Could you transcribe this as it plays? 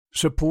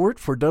Support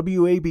for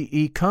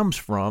WABE comes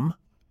from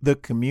the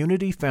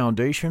Community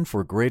Foundation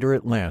for Greater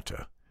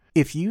Atlanta.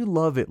 If you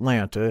love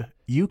Atlanta,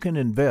 you can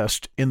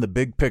invest in the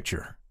big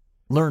picture.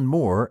 Learn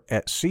more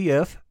at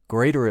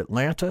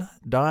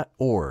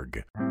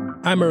cfgreateratlanta.org.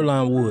 I'm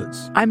Earlonne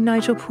Woods. I'm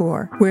Nigel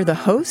Poor. We're the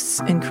hosts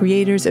and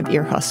creators of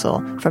Ear Hustle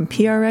from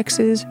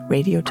PRX's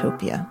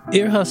Radiotopia.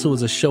 Ear Hustle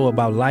is a show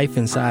about life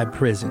inside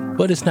prison,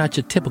 but it's not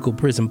your typical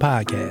prison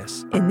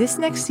podcast. In this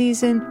next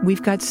season,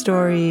 we've got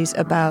stories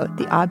about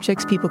the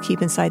objects people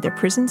keep inside their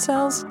prison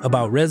cells,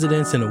 about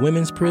residents in a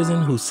women's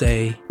prison who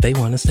say they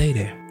want to stay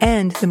there,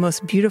 and the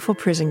most beautiful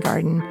prison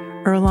garden.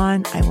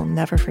 Earlonne, I will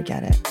never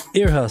forget it.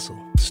 Ear Hustle.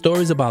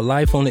 Stories about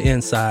life on the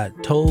inside,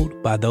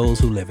 told by those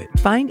who live it.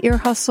 Find Ear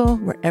Hustle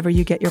wherever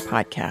you get your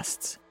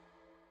podcasts.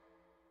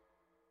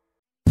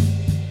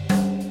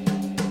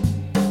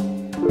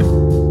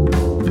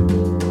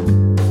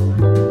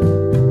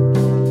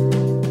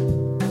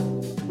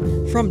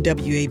 From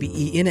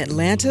WABE in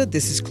Atlanta,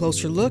 this is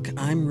Closer Look.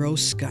 I'm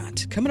Rose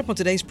Scott. Coming up on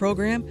today's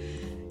program,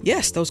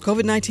 yes, those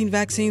COVID-19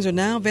 vaccines are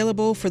now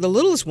available for the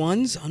littlest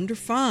ones under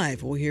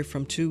 5. We'll hear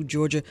from 2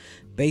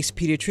 Georgia-based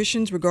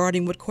pediatricians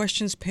regarding what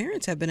questions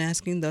parents have been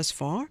asking thus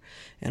far,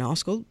 and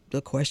also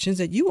the questions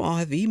that you all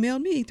have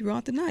emailed me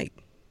throughout the night.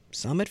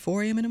 Some at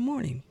 4 a.m. in the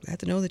morning. Glad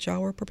to know that y'all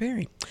were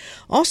preparing.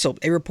 Also,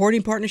 a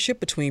reporting partnership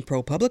between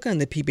ProPublica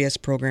and the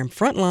PBS program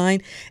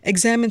Frontline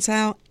examines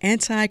how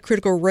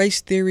anti-critical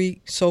race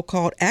theory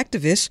so-called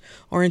activists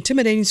are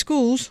intimidating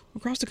schools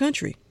across the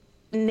country.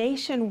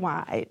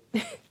 Nationwide,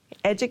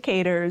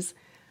 educators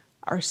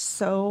are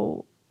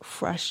so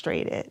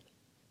frustrated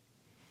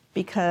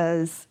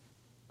because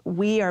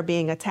we are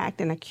being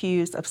attacked and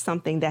accused of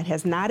something that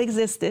has not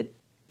existed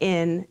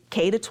in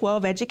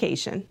K-12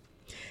 education.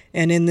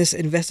 And in this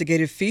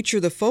investigative feature,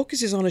 the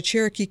focus is on a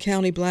Cherokee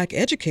County black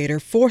educator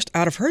forced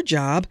out of her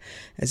job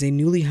as a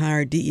newly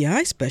hired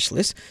DEI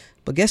specialist.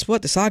 But guess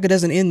what? The saga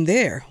doesn't end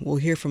there. We'll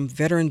hear from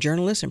veteran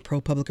journalist and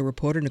ProPublica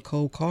reporter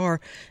Nicole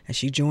Carr as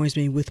she joins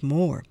me with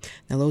more.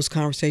 Now, those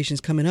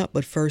conversations coming up,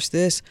 but first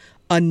this.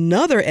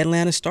 Another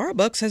Atlanta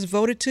Starbucks has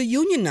voted to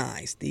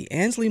unionize. The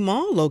Ansley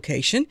Mall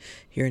location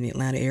here in the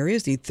Atlanta area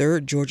is the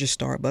third Georgia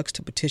Starbucks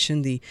to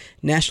petition the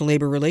National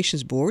Labor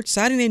Relations Board,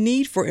 citing a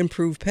need for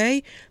improved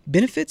pay,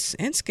 benefits,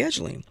 and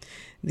scheduling.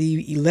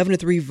 The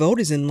 11-3 vote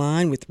is in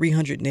line with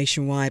 300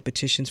 nationwide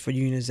petitions for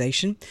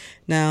unionization.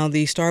 Now,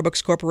 the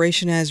Starbucks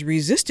Corporation has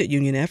resisted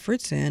union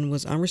efforts and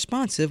was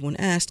unresponsive when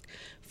asked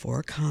for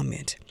a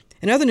comment.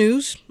 In other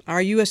news,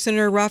 our U.S.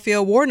 Senator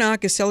Raphael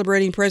Warnock is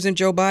celebrating President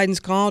Joe Biden's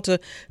call to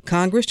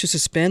Congress to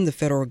suspend the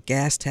federal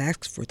gas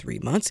tax for 3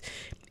 months,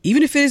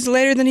 even if it is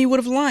later than he would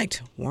have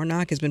liked.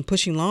 Warnock has been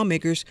pushing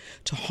lawmakers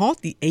to halt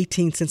the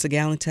 18 cents a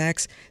gallon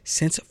tax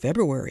since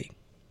February.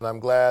 I'm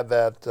glad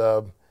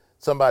that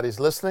somebody's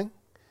listening,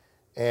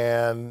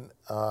 and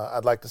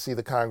I'd like to see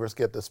the Congress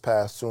get this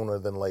passed sooner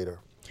than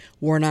later.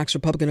 Warnock's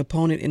Republican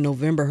opponent in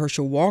November,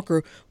 Herschel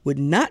Walker, would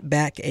not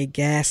back a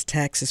gas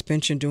tax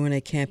suspension during a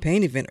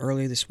campaign event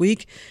earlier this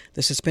week.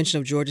 The suspension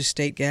of Georgia's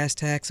state gas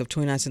tax of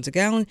 29 cents a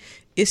gallon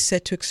is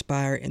set to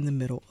expire in the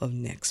middle of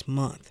next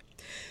month.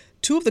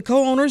 2 of the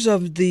co-owners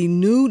of the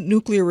new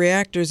nuclear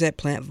reactors at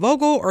Plant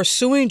Vogtle are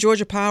suing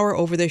Georgia Power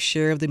over their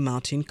share of the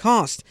mounting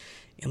cost.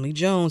 Emily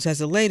Jones has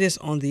the latest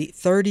on the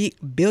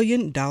 $30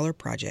 billion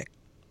project.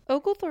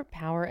 Oglethorpe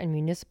Power and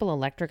Municipal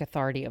Electric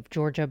Authority of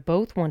Georgia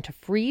both want to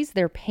freeze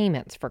their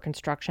payments for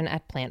construction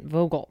at Plant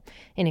Vogtle.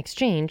 In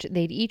exchange,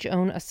 they'd each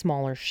own a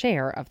smaller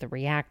share of the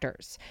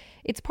reactors.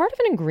 It's part of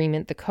an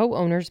agreement the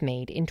co-owners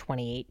made in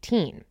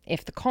 2018.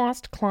 If the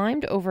cost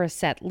climbed over a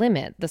set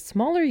limit, the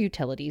smaller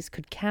utilities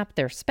could cap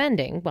their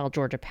spending while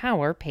Georgia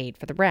Power paid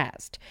for the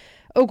rest.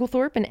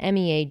 Oglethorpe and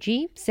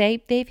MEAG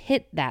say they've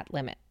hit that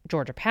limit.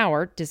 Georgia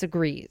Power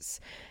disagrees.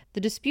 The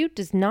dispute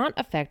does not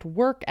affect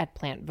work at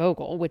Plant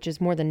Vogtle, which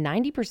is more than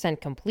 90%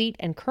 complete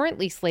and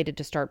currently slated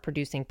to start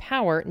producing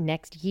power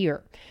next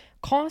year.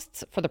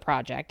 Costs for the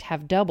project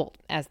have doubled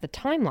as the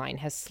timeline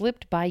has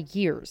slipped by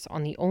years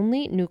on the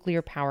only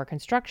nuclear power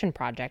construction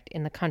project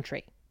in the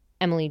country.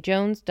 Emily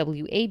Jones,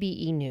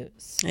 WABE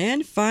News.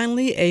 And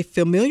finally, a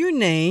familiar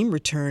name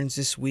returns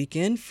this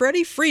weekend.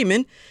 Freddie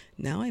Freeman,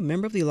 now a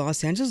member of the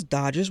Los Angeles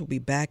Dodgers, will be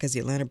back as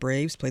the Atlanta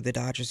Braves play the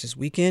Dodgers this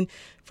weekend.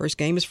 First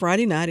game is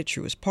Friday night at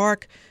Truist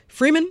Park.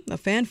 Freeman, a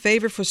fan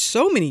favorite for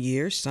so many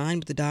years, signed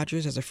with the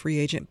Dodgers as a free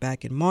agent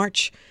back in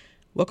March.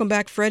 Welcome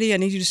back, Freddie. I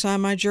need you to sign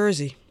my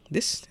jersey.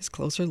 This is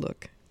Closer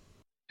Look.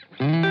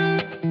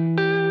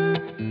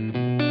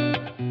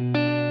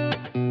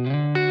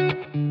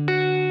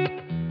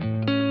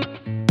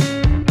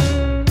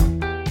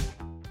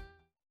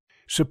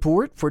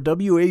 Support for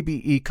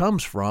WABE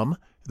comes from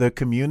the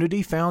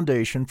Community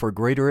Foundation for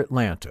Greater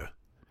Atlanta.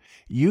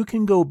 You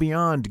can go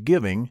beyond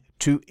giving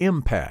to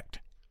impact.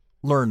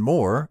 Learn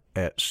more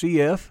at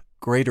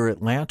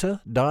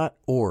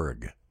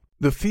cfgreateratlanta.org.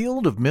 The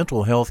field of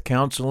mental health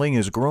counseling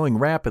is growing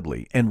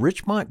rapidly, and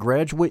Richmont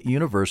Graduate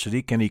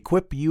University can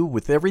equip you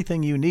with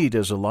everything you need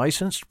as a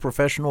licensed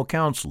professional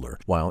counselor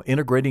while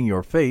integrating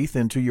your faith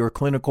into your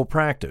clinical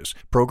practice.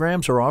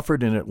 Programs are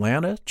offered in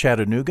Atlanta,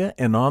 Chattanooga,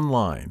 and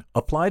online.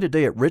 Apply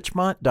today at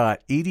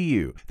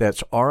richmont.edu.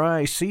 That's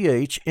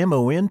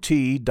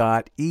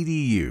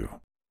RICHMONT.edu.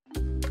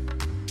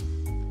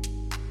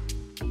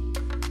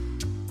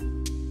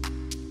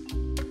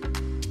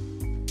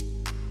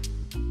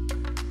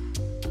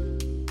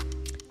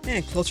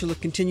 And Closer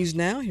Look continues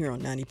now here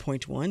on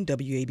 90.1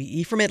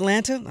 WABE from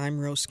Atlanta. I'm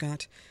Rose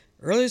Scott.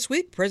 Earlier this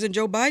week, President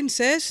Joe Biden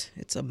says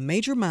it's a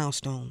major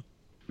milestone.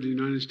 The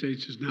United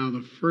States is now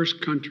the first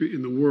country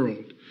in the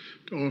world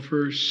to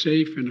offer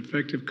safe and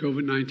effective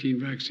COVID-19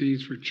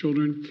 vaccines for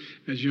children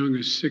as young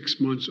as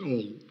 6 months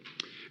old.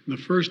 And the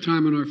first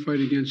time in our fight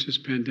against this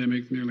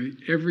pandemic, nearly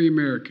every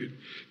American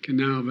can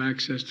now have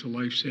access to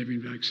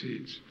life-saving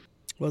vaccines.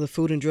 Well, the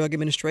Food and Drug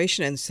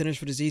Administration and the Centers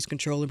for Disease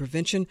Control and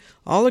Prevention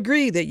all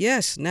agree that,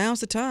 yes, now's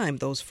the time.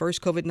 Those first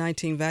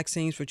COVID-19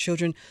 vaccines for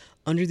children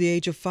under the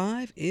age of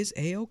 5 is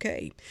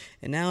A-OK.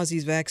 And now as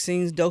these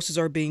vaccines doses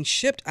are being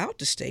shipped out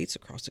to states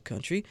across the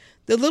country,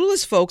 the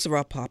littlest folks of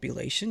our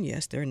population,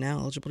 yes, they're now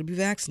eligible to be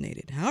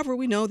vaccinated. However,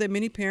 we know that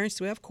many parents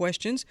do have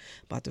questions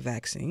about the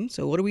vaccine.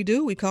 So what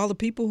do? We call the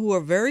people who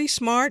are very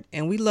smart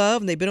and we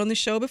love, and they've been on the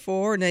show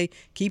before, and they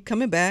keep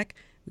coming back.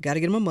 We got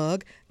to get him a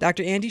mug.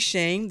 Dr. Andy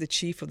Shane, the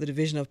chief of the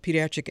Division of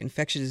Pediatric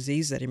Infectious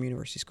Disease at Emory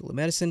University School of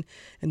Medicine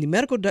and the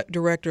medical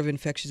director of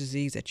infectious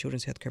disease at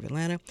Children's Healthcare of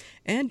Atlanta,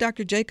 and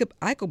Dr. Jacob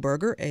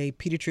Eichelberger, a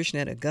pediatrician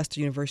at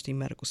Augusta University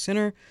Medical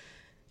Center.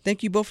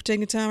 Thank you both for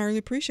taking the time. I really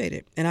appreciate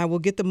it. And I will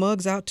get the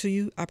mugs out to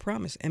you, I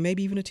promise, and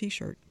maybe even a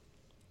T-shirt.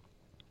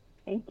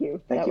 Thank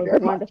you. Thank that you was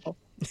very wonderful.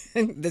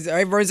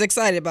 Everyone's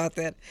excited about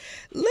that.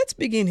 Let's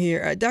begin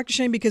here. Dr.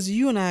 Shane, because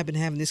you and I have been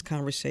having this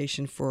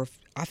conversation for,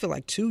 I feel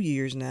like 2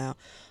 years now.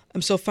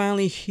 So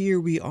finally, here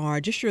we are.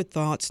 Just your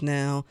thoughts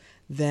now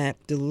that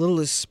the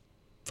littlest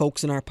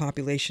folks in our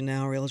population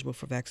now are eligible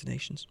for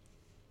vaccinations.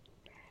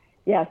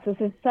 Yes, this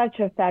is such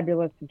a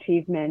fabulous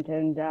achievement.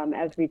 And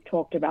as we've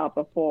talked about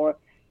before,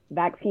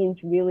 vaccines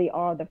really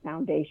are the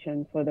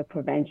foundation for the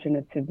prevention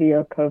of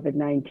severe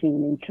COVID-19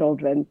 in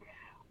children.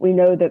 We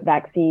know that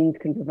vaccines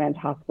can prevent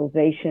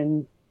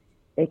hospitalizations,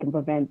 they can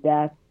prevent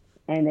death,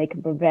 and they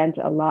can prevent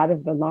a lot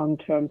of the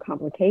long-term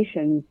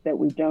complications that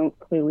we don't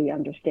clearly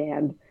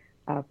understand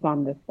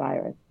from this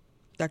virus.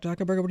 Dr.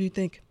 Eichelberger, what do you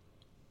think?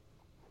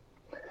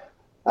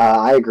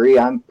 I agree.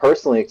 I'm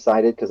personally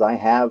excited because I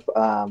have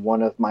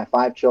one of my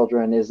 5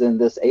 children is in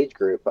this age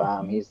group.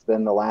 He's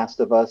been the last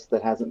of us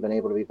that hasn't been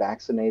able to be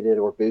vaccinated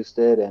or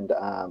boosted. And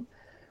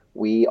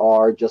we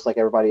are, just like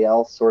everybody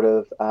else, sort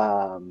of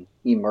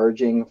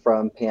emerging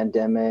from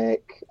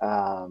pandemic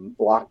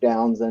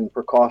lockdowns and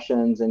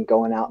precautions and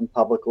going out in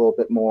public a little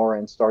bit more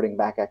and starting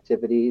back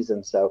activities.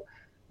 And so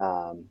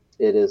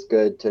it is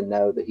good to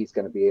know that he's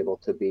going to be able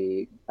to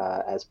be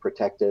as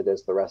protected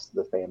as the rest of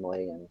the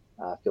family and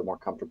feel more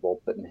comfortable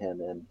putting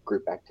him in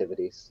group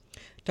activities.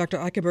 Dr.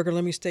 Eichelberger,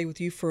 let me stay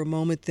with you for a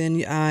moment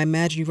then. I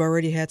imagine you've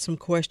already had some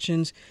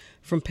questions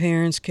from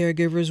parents,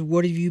 caregivers.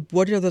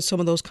 What are some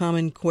of those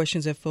common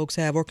questions that folks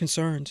have or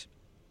concerns?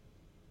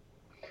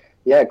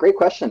 Yeah, great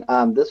question.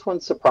 This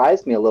one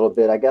surprised me a little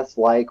bit. I guess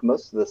like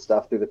most of the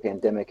stuff through the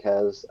pandemic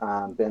has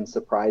been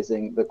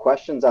surprising. The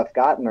questions I've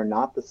gotten are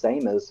not the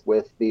same as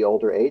with the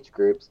older age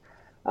groups,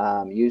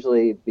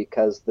 usually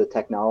because the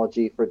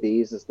technology for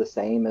these is the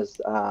same as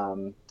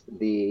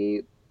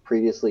the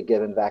previously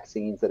given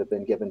vaccines that have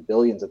been given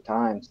billions of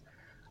times.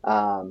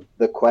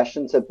 The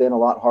questions have been a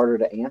lot harder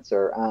to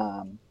answer.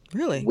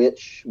 Really?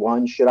 Which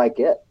one should I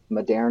get,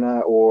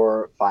 Moderna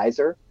or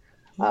Pfizer?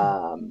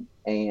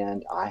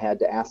 And I had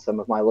to ask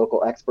some of my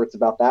local experts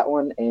about that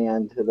one.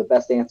 And the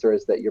best answer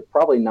is that you're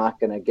probably not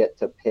going to get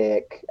to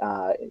pick,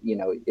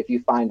 if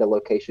you find a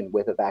location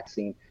with a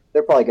vaccine,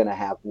 they're probably going to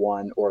have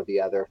one or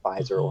the other,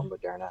 Pfizer or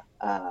Moderna.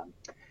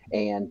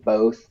 And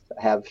both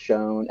have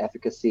shown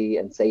efficacy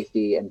and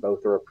safety and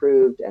both are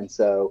approved. And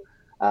so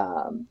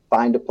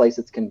find a place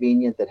that's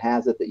convenient that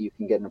has it, that you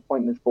can get an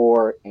appointment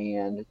for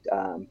and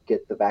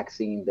get the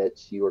vaccine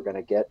that you are going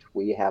to get.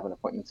 We have an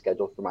appointment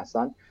scheduled for my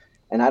son.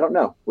 And I don't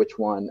know which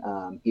one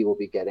he will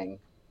be getting,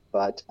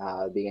 but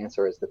the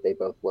answer is that they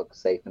both look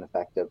safe and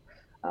effective.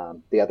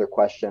 The other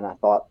question I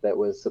thought that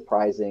was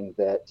surprising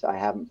that I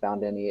haven't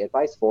found any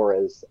advice for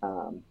is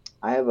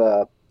I have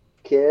a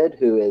kid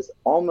who is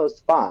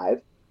almost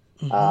 5.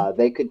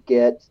 They could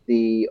get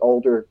the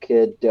older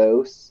kid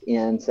dose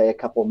in, say, a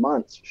couple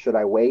months. Should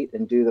I wait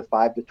and do the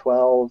 5 to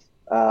 12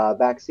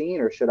 vaccine,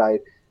 or should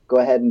I go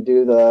ahead and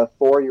do the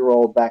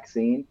 4-year-old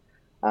vaccine?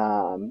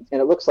 And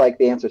it looks like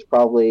the answer is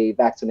probably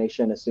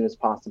vaccination as soon as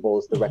possible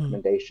is the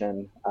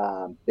recommendation.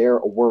 There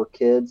were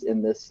kids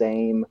in this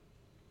same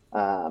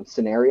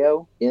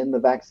scenario in the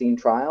vaccine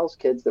trials,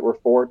 kids that were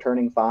 4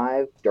 turning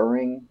 5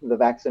 during the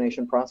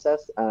vaccination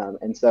process.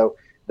 And so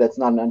that's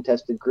not an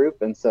untested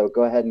group. And so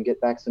go ahead and get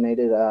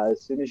vaccinated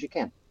as soon as you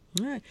can.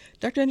 All right.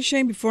 Dr. Andy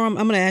Shane, before I'm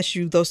going to ask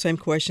you those same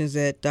questions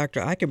that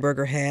Dr.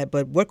 Eichenberger had,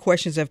 but what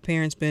questions have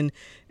parents been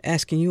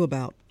asking you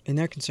about and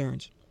their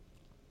concerns?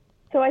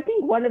 So I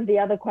think one of the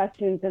other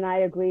questions, and I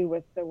agree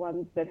with the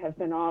ones that have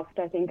been asked,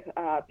 I think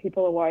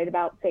people are worried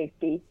about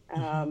safety.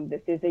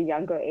 This is a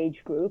younger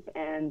age group,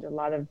 and a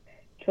lot of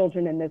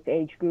children in this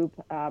age group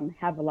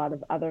have a lot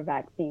of other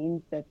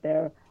vaccines that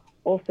they're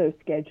also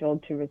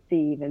scheduled to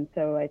receive. And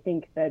so I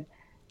think that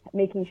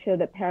making sure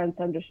that parents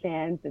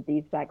understand that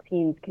these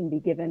vaccines can be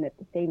given at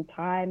the same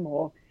time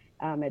or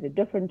at a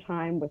different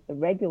time with the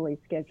regularly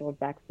scheduled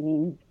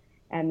vaccines,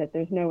 and that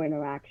there's no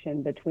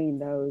interaction between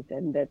those,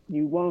 and that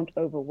you won't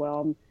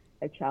overwhelm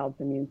a child's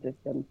immune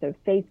system. So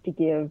safe to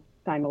give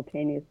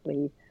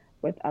simultaneously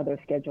with other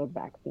scheduled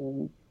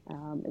vaccines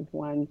is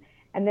one.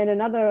 And then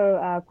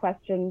another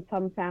question,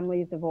 some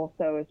families have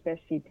also,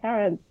 especially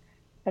parents,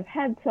 have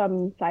had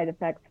some side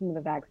effects from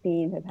the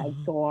vaccine, have had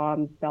sore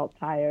arms, felt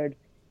tired,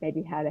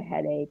 maybe had a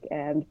headache.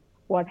 And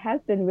what has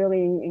been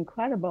really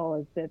incredible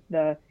is that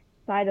the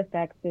side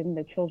effects in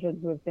the children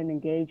who have been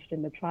engaged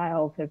in the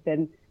trials have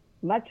been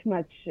much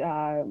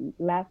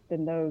less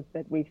than those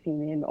that we've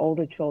seen in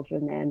older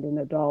children and in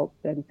adults.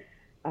 And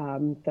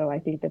so I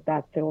think that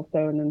that's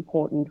also an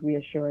important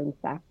reassuring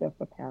factor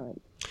for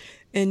parents.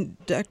 And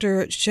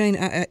Dr. Shane,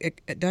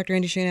 Dr.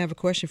 Andy Shane, I have a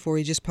question for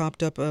you. Just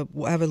popped up. I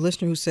have a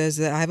listener who says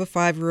that I have a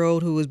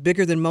 5-year-old who is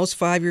bigger than most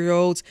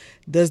 5-year-olds.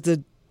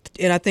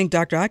 And I think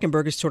Dr.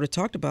 Eichenberger sort of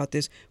talked about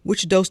this.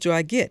 Which dose do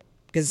I get?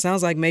 Because it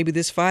sounds like maybe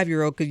this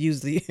 5-year-old could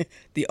use the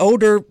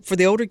older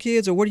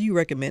kids, or what do you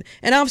recommend?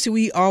 And obviously,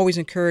 we always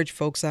encourage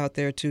folks out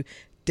there to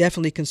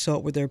definitely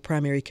consult with their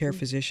primary care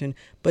physician.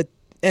 But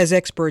as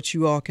experts,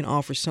 you all can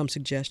offer some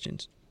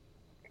suggestions.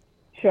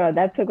 Sure,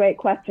 that's a great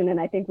question, and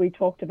I think we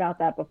talked about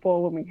that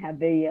before when we had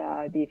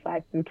the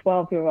 5 through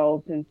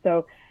 12-year-olds. And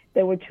so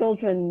there were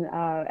children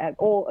of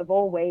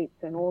all weights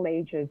and all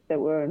ages that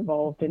were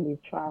involved in these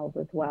trials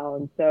as well.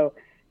 And so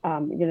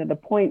the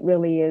point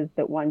really is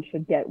that one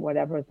should get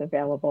whatever is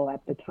available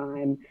at the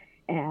time,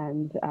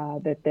 and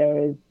that there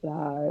is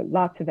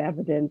lots of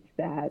evidence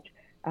that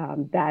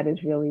that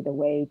is really the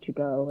way to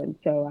go. And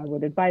so I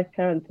would advise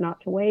parents not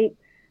to wait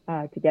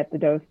to get the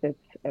dose that's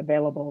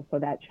available for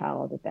that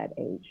child at that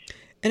age.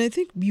 And I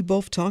think you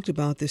both talked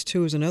about this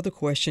too as another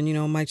question.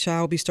 My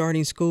child will be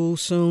starting school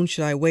soon.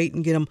 Should I wait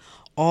and get them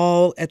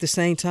all at the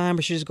same time,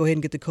 or should I just go ahead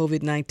and get the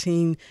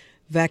COVID-19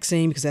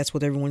 vaccine because that's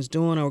what everyone's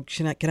doing, or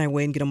can I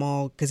wait and get them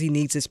all because he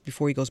needs this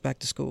before he goes back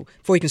to school,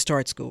 before he can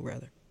start school,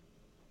 rather?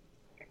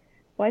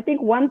 Well, I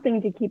think one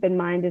thing to keep in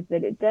mind is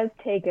that it does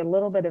take a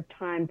little bit of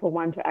time for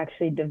one to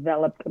actually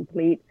develop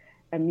complete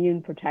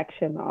immune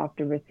protection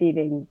after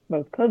receiving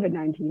both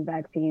COVID-19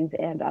 vaccines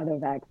and other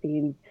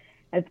vaccines.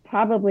 It's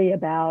probably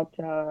about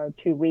 2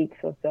 weeks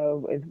or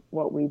so is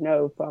what we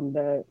know from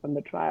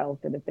the trials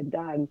that have been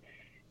done.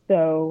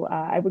 So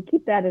I would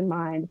keep that in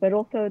mind, but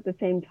also at the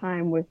same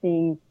time, we're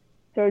seeing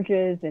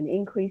surges and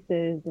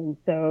increases. And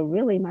so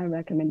really my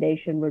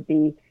recommendation would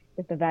be,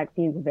 if the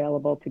vaccine's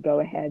available, to go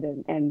ahead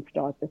and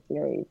start the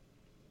series.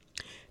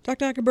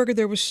 Dr. Eichenberger,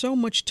 there was so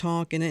much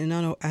talk, and I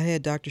know I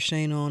had Dr.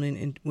 Shane on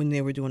and when they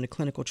were doing the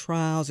clinical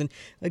trials. And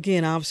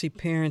again, obviously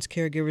parents,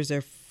 caregivers,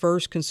 their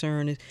first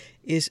concern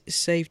is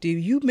safety.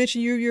 You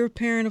mentioned you're a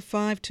parent of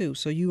 5 too,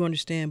 so you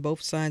understand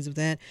both sides of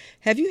that.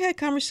 Have you had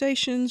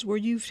conversations where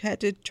you've had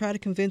to try to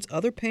convince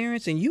other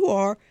parents, and you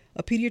are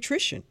a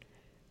pediatrician,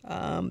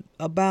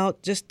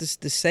 about just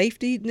the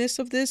safetyness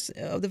of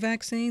the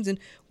vaccines? And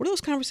what are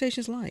those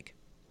conversations like?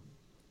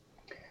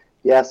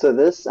 Yeah, so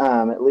this,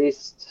 at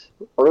least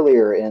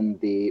earlier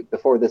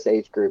before this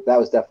age group, that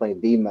was definitely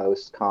the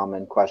most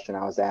common question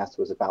I was asked,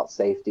 was about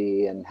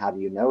safety and how do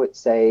you know it's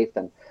safe?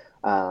 And,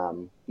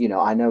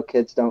 I know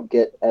kids don't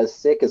get as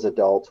sick as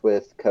adults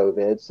with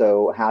COVID,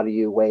 so how do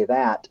you weigh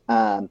that?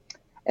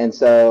 And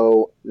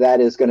so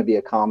that is going to be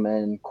a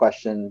common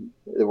question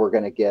that we're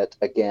going to get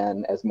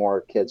again as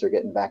more kids are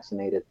getting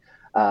vaccinated.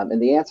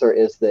 And the answer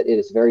is that it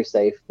is very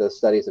safe. The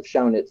studies have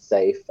shown it's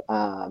safe.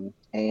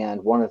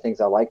 And one of the things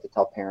I like to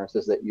tell parents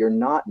is that you're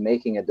not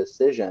making a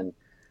decision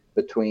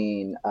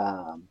between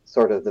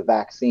sort of the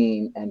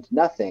vaccine and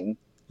nothing,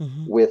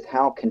 with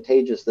how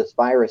contagious this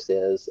virus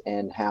is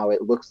and how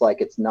it looks like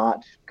it's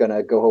not going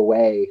to go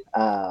away.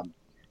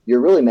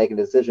 You're really making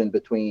a decision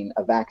between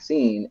a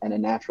vaccine and a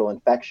natural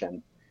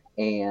infection.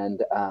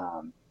 And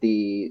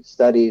the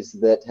studies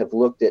that have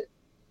looked at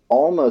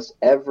almost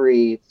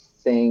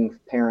everything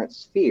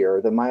parents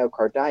fear, the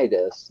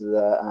myocarditis,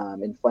 the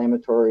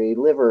inflammatory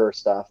liver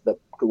stuff, the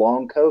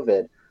long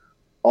COVID,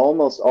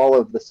 almost all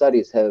of the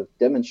studies have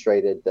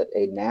demonstrated that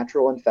a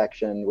natural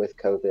infection with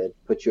COVID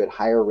puts you at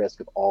higher risk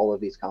of all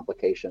of these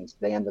complications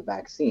than the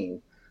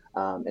vaccine.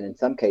 And in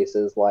some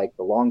cases, like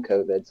the long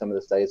COVID, some of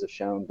the studies have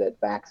shown that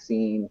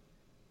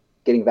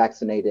getting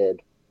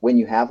vaccinated when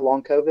you have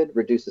long COVID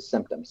reduces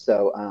symptoms.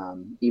 So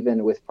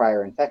even with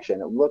prior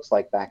infection, it looks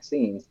like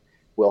vaccines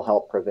will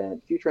help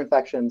prevent future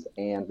infections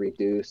and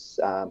reduce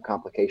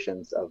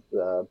complications of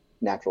the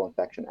natural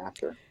infection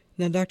after.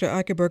 Now, Dr.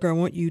 Eichenberger, I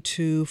want you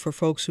to, for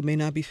folks who may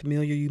not be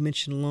familiar, you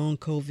mentioned long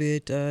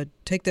COVID.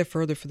 Take that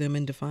further for them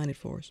and define it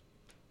for us.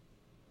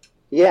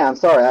 Yeah, I'm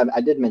sorry. I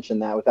did mention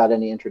that without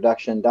any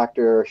introduction.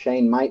 Dr.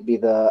 Shane might be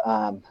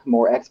the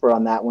more expert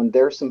on that one.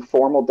 There's some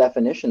formal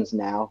definitions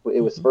now.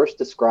 It was first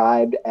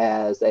described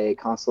as a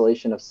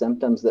constellation of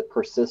symptoms that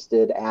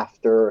persisted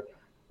after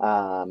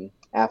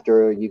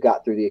you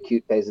got through the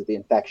acute phase of the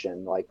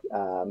infection, like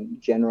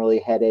generally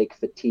headache,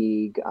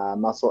 fatigue,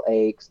 muscle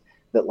aches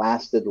that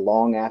lasted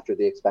long after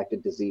the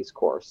expected disease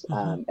course.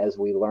 As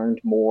we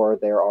learned more,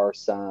 there are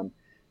some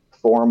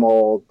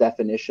formal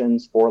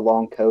definitions for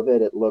long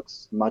COVID. It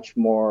looks much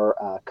more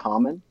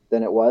common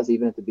than it was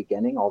even at the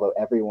beginning, although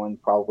everyone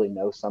probably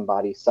knows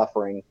somebody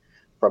suffering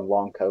from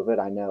long COVID.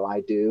 I know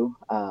I do.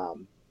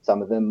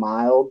 Some of them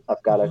mild.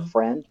 I've got a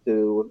friend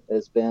who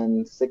has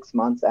been 6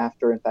 months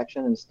after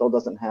infection and still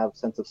doesn't have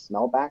sense of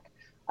smell back.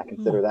 I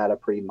consider that a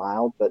pretty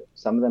mild, but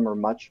some of them are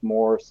much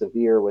more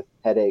severe with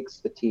headaches,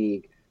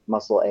 fatigue,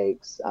 muscle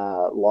aches,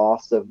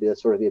 loss of the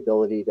sort of the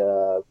ability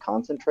to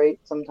concentrate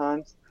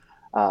sometimes.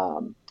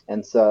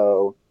 And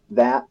so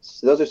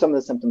those are some of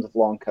the symptoms of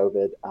long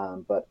COVID,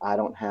 but I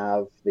don't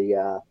have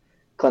the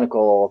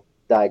clinical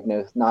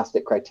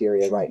diagnostic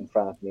criteria right in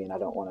front of me, and I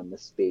don't want to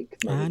misspeak.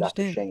 Maybe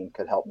Dr. Shane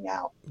could help me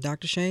out.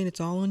 Dr. Shane,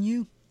 it's all on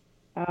you.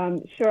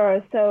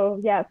 Sure.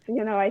 So yes,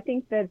 I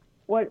think that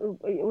what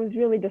it was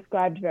really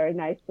described very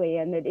nicely,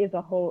 and it is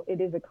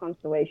a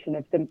constellation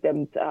of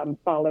symptoms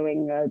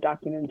following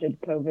documented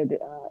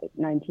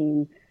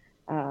COVID-19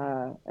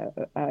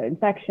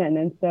 infection,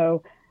 and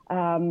so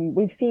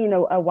we've seen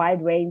a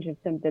wide range of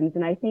symptoms.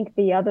 And I think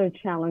the other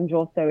challenge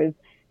also is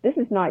this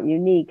is not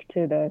unique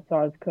to the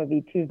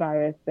SARS-CoV-2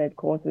 virus that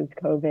causes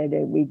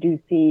COVID. We do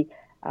see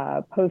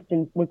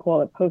we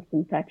call it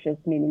post-infectious,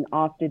 meaning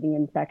after the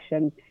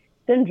infection,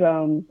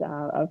 syndromes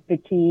of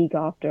fatigue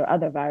after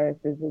other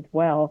viruses as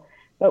well.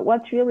 But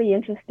what's really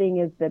interesting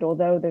is that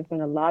although there's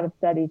been a lot of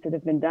studies that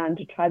have been done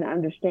to try to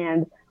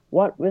understand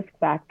what risk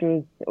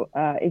factors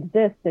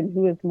exist and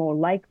who is more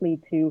likely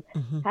to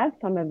have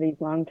some of these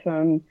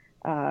long-term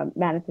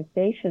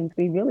manifestations,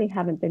 we really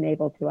haven't been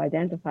able to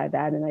identify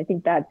that. And I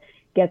think that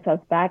gets us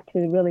back to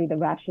really the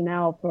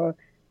rationale for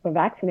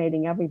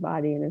vaccinating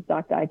everybody. And as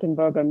Dr.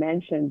 Eichenberger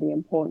mentioned, the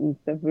importance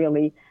of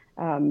really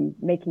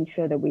making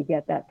sure that we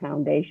get that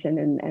foundation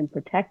and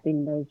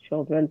protecting those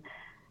children.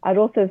 I'd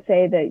also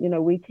say that,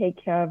 we take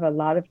care of a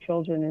lot of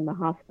children in the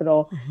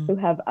hospital who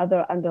have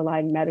other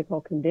underlying medical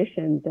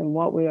conditions. And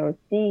what we are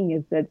seeing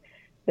is that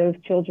those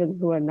children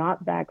who are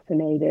not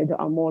vaccinated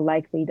are more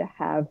likely to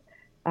have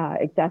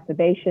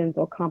exacerbations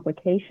or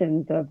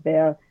complications of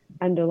their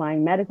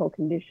underlying medical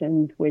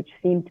conditions, which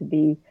seem to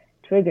be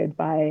triggered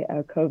by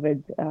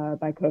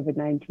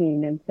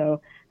COVID-19. And so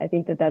I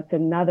think that that's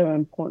another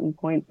important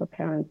point for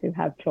parents who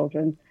have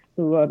children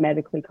who are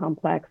medically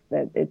complex,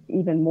 that it's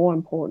even more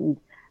important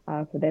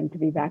for them to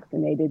be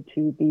vaccinated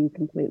to be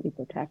completely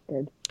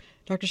protected.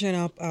 Dr.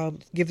 Shane, I'll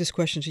give this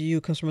question to you.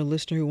 It comes from a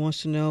listener who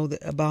wants to know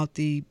about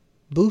the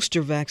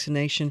booster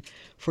vaccination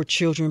for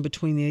children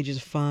between the ages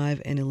of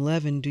 5 and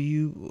 11.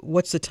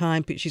 What's the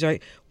time? She's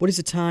right. What is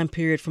the time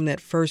period from that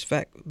first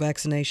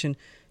vaccination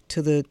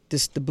to the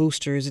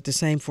booster? Is it the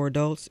same for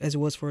adults as it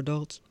was for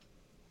adults?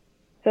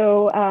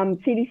 So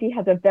CDC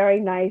has a very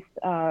nice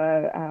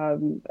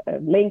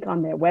link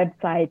on their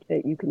website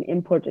that you can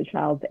input a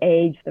child's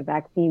age, the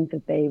vaccines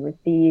that they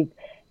received,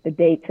 the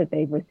dates that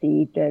they've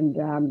received,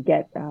 and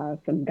get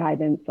some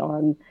guidance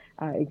on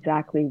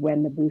exactly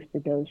when the booster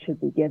dose should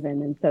be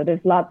given. And so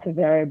there's lots of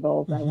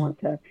variables. I want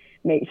to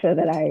make sure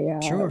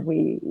that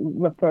we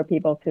refer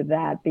people to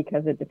that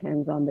because it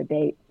depends on the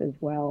dates as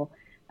well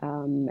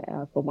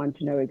for one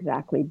to know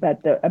exactly.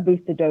 But a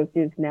booster dose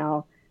is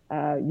now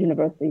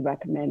universally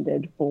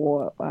recommended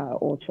for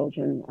all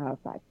children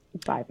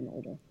 5 and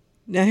older.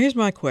 Now, here's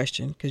my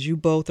question, because you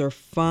both are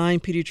fine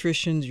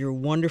pediatricians, you're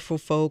wonderful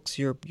folks,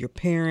 you're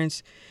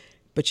parents,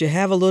 but you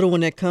have a little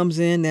one that comes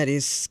in that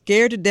is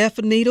scared to death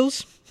of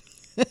needles.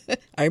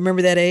 I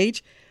remember that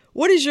age.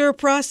 What is your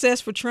process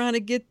for trying to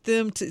get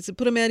them to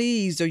put them at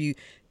ease? Do you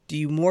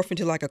morph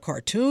into like a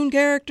cartoon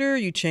character?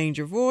 You change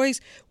your voice?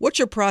 What's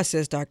your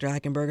process, Dr.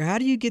 Eichenberger? How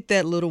do you get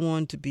that little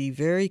one to be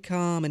very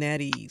calm and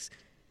at ease?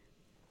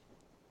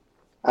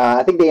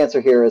 I think the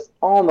answer here is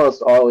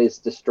almost always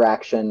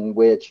distraction,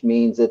 which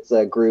means it's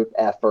a group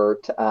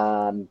effort.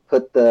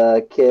 Put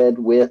the kid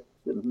with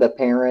the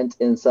parent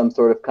in some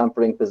sort of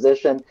comforting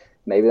position.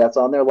 Maybe that's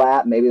on their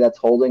lap. Maybe that's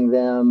holding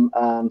them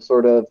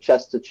sort of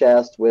chest to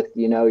chest with,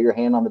 your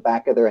hand on the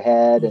back of their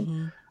head.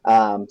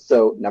 And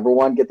so number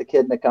one, get the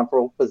kid in a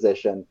comfortable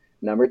position.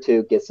 Number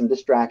two, get some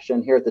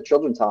distraction. Here at the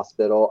Children's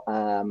Hospital,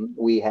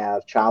 we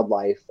have Child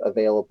Life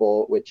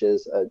available, which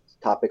is a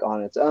topic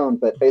on its own,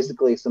 but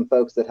basically some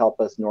folks that help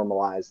us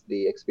normalize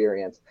the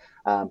experience.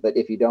 But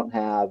if you don't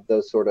have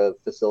those sort of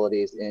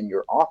facilities in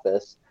your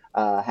office,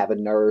 have a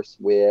nurse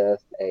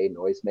with a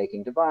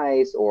noise-making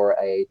device or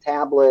a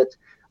tablet.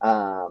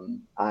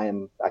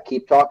 I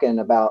keep talking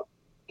about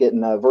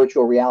getting a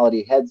virtual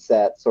reality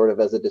headset sort of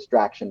as a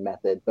distraction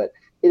method, but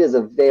it is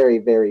a very,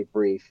 very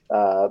brief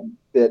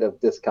bit of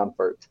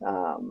discomfort.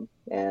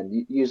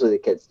 And usually the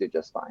kids do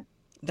just fine.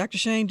 Dr.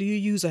 Shane, do you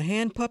use a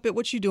hand puppet?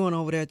 What you doing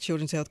over there at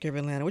Children's Healthcare of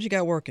Atlanta? What you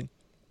got working?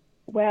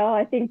 Well,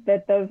 I think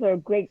that those are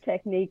great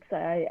techniques.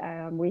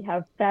 We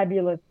have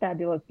fabulous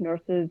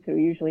nurses who are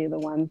usually the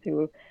ones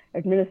who are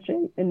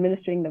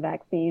administering the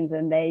vaccines,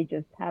 and they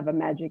just have a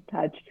magic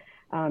touch.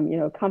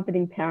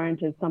 Comforting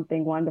parent is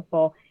something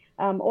wonderful.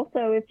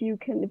 Also, if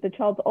the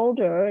child's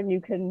older and you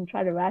can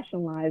try to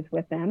rationalize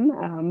with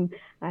them.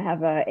 I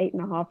have a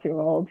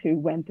 8.5-year-old who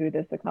went through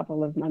this a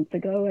couple of months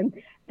ago, and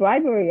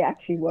bribery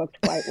actually worked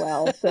quite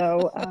well.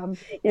 So,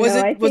 was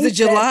it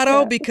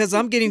gelato? Because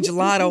I'm getting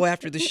gelato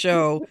after the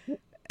show.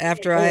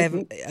 After I have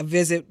a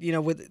visit,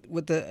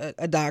 with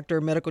a doctor,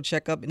 a medical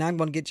checkup, and I'm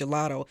going to get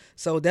gelato.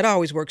 So that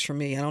always works for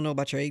me. I don't know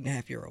about your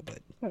 8.5-year-old, but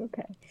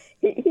okay,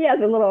 he has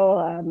a little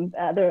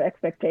other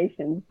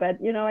expectations. But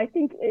I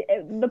think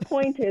the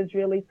point is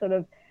really sort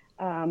of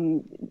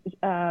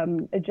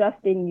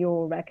adjusting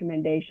your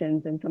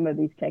recommendations and some of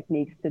these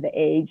techniques to the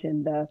age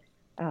and the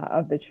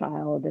of the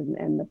child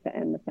and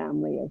the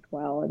family as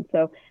well. And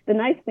so the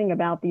nice thing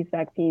about these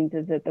vaccines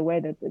is that the way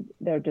that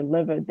they're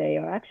delivered, they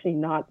are actually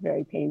not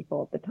very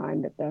painful at the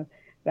time that the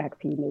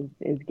vaccine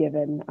is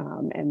given.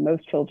 And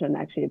most children,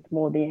 actually, it's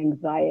more the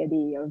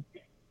anxiety of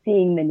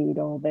seeing the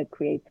needle that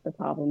creates the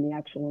problem. The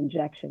actual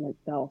injection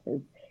itself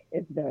is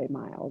very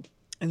mild.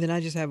 And then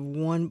I just have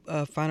one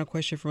final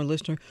question from a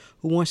listener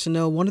who wants to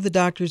know, one of the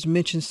doctors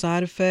mentioned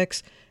side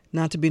effects,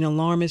 not to be an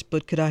alarmist,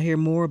 but could I hear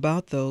more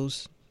about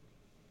those?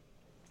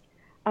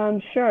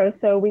 Sure.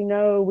 So we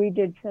know we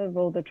did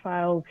several of the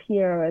trials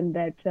here, and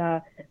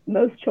that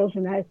most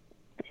children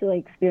actually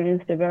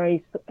experienced a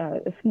very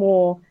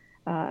small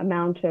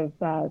amount of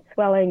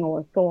swelling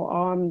or sore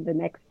arm the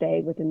next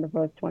day within the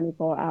first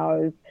 24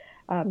 hours.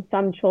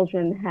 Some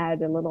children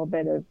had a little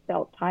bit of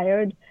felt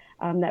tired.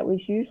 That was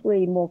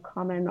usually more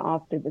common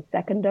after the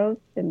second dose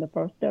than the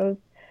first dose.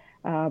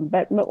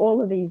 But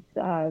all of these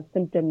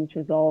symptoms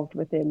resolved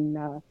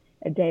within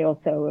a day or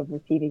so of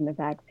receiving the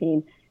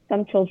vaccine.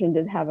 Some children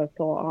did have a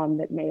sore arm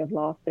that may have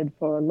lasted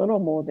for a little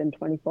more than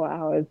 24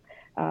 hours.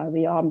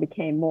 The arm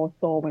became more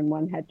sore when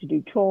one had to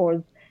do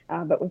chores,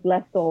 but was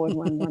less sore when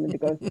one wanted to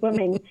go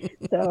swimming.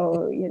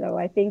 So,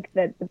 I think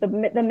that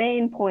the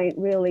main point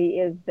really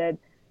is that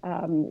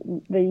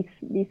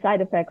the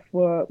side effects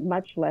were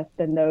much less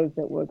than those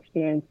that were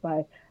experienced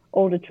by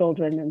older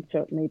children and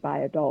certainly by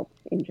adults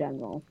in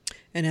general.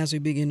 And as we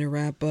begin to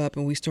wrap up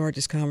and we start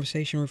this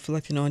conversation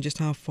reflecting on just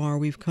how far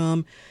we've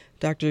come,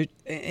 Dr.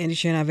 Andy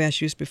Shane, I've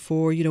asked you this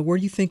before, where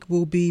do you think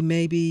we'll be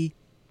maybe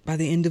by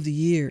the end of the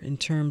year in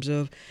terms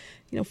of,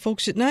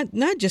 folks,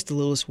 not just the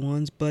littlest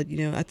ones, but,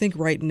 I think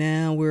right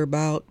now we're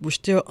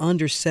still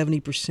under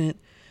 70%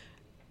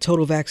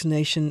 total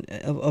vaccination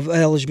of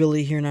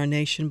eligibility here in our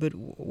nation. But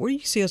where do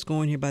you see us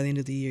going here by the end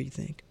of the year, you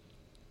think?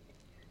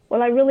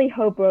 Well, I really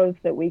hope, Rose,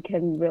 that we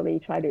can really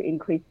try to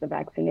increase the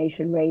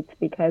vaccination rates,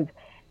 because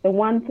the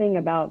one thing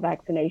about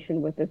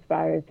vaccination with this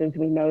virus is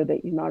we know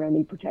that you not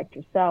only protect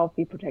yourself,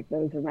 you protect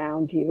those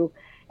around you.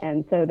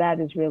 And so that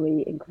is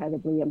really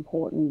incredibly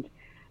important.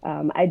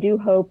 I do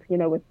hope,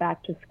 with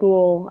back to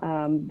school,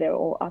 there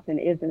often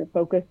isn't a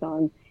focus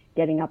on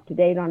getting up to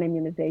date on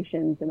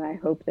immunizations. And I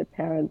hope that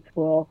parents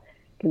will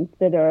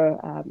consider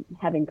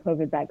having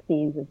COVID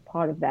vaccines as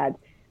part of that,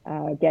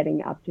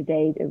 getting up to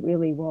date. It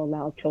really will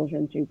allow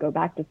children to go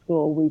back to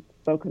school. We've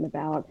spoken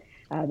about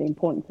the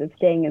importance of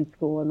staying in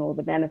school and all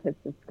the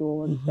benefits of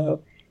school. And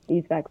so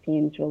these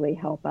vaccines really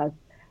help us.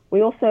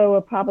 We also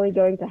are probably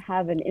going to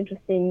have an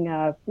interesting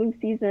flu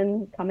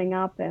season coming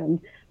up, and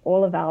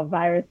all of our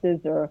viruses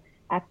are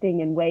acting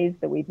in ways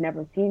that we've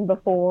never seen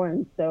before.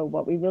 And so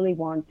what we really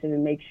want to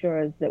make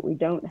sure is that we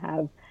don't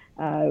have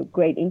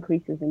great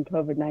increases in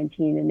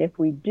COVID-19. And if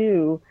we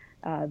do,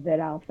 that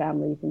our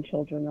families and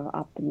children are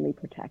optimally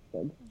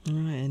protected. All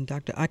right. And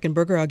Dr.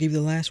 Eichenberger, I'll give you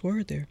the last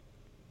word there.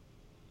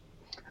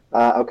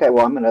 Okay,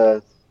 well, I'm going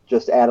to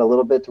just add a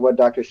little bit to what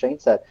Dr. Shane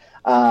said.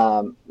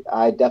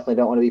 I definitely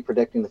don't want to be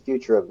predicting the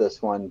future of this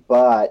one,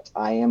 but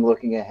I am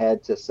looking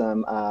ahead to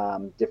some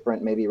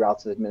different maybe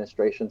routes of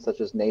administration,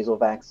 such as nasal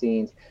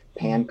vaccines,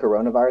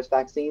 pan-coronavirus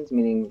vaccines,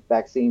 meaning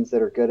vaccines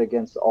that are good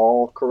against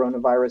all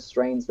coronavirus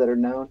strains that are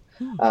known.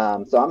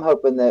 So I'm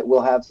hoping that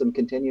we'll have some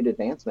continued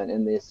advancement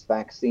in this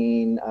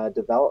vaccine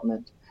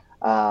development.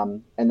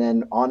 And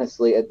then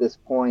honestly, at this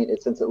point,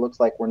 since it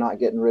looks like we're not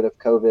getting rid of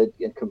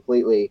COVID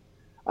completely,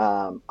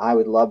 I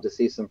would love to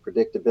see some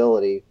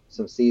predictability,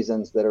 some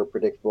seasons that are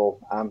predictable.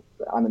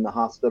 I'm in the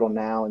hospital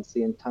now and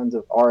seeing tons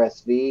of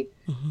RSV,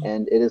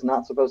 and it is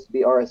not supposed to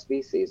be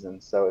RSV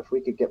season. So if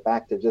we could get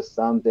back to just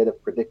some bit of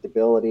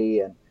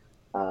predictability and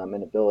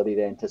an ability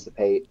to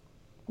anticipate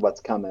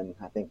what's coming,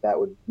 I think that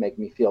would make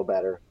me feel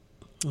better.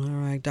 All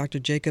right, Dr.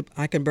 Jacob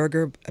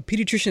Eichenberger, a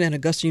pediatrician at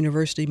Augusta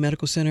University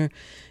Medical Center.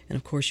 And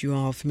of course, you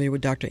all are familiar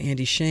with Dr.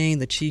 Andy Shane,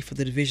 the chief of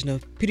the Division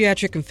of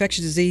Pediatric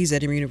Infectious Disease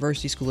at Emory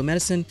University School of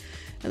Medicine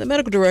and the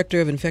medical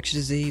director of infectious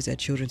disease at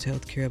Children's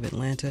Healthcare of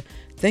Atlanta.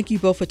 Thank you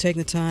both for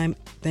taking the time.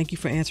 Thank you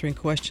for answering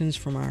questions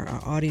from our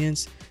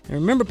audience. And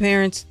remember,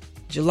 parents,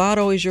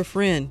 gelato is your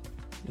friend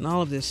in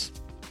all of this.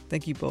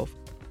 Thank you both.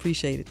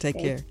 Appreciate it. Take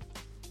care.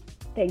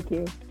 Thank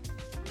you.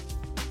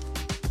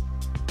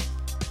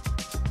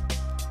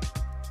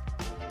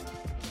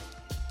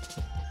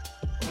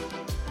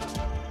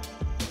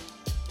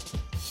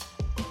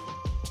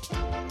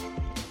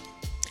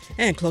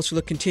 And Closer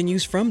Look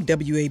continues from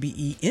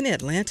WABE in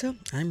Atlanta.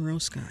 I'm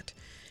Rose Scott.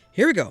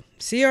 Here we go.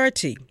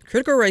 CRT,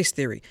 critical race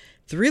theory.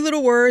 3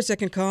 little words that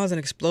can cause an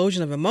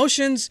explosion of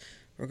emotions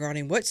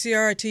regarding what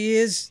CRT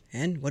is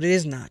and what it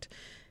is not.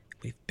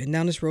 We've been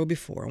down this road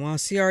before. While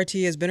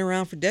CRT has been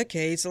around for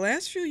decades, the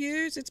last few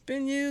years it's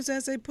been used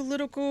as a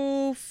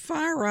political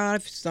fire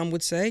rod, some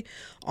would say,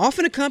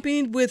 often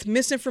accompanied with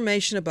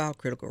misinformation about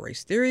critical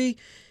race theory,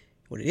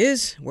 what it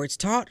is, where it's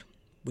taught,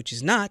 which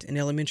is not in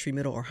elementary,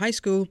 middle, or high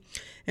school.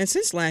 And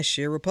since last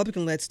year,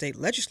 Republican-led state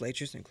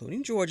legislatures,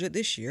 including Georgia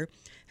this year,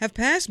 have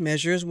passed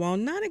measures while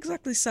not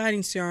exactly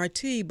citing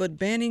CRT, but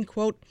banning,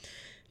 quote,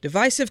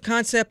 divisive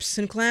concepts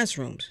in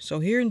classrooms. So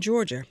here in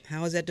Georgia,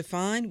 how is that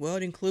defined? Well,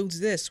 it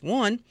includes this.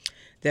 1,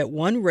 that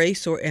one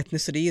race or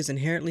ethnicity is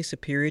inherently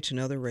superior to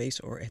another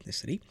race or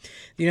ethnicity.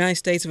 The United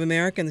States of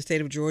America and the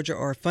state of Georgia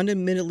are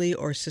fundamentally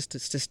or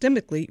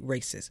systemically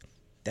racist.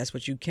 That's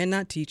what you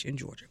cannot teach in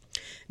Georgia.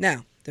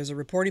 Now, there's a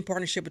reporting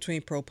partnership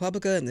between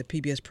ProPublica and the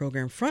PBS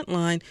program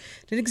Frontline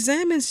that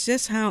examines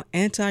just how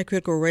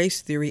anti-critical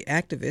race theory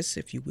activists,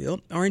 if you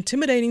will, are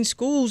intimidating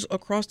schools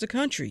across the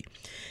country.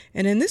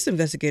 And in this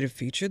investigative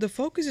feature, the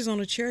focus is on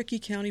a Cherokee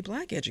County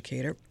black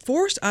educator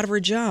forced out of her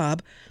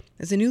job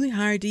as a newly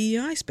hired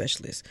DEI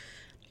specialist.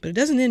 But it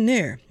doesn't end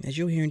there. As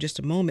you'll hear in just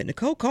a moment,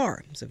 Nicole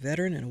Carr is a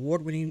veteran and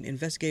award-winning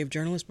investigative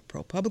journalist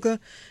for ProPublica.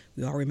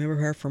 We all remember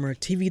her from her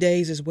TV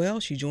days as well.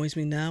 She joins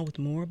me now with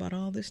more about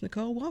all this.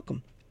 Nicole,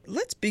 welcome.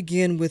 Let's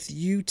begin with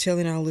you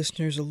telling our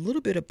listeners a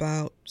little bit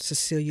about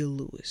Cecilia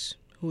Lewis.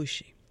 Who is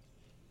she?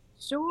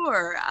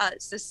 Sure.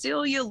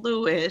 Cecilia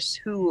Lewis,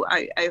 who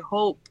I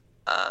hope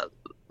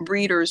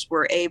readers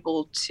were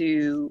able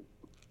to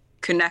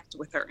connect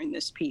with her in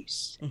this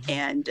piece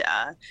and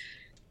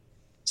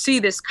see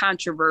this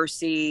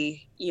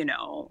controversy,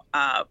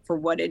 for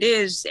what it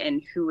is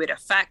and who it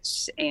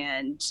affects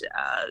and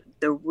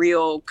the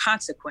real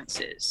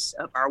consequences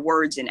of our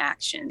words and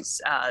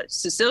actions.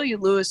 Cecilia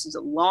Lewis is a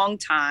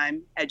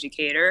longtime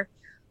educator,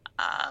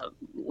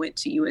 went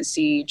to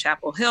UNC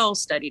Chapel Hill,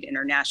 studied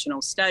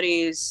international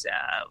studies,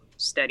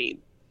 studied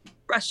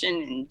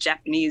Russian and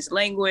Japanese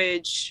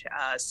language,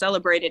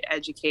 celebrated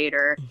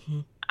educator,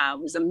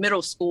 was a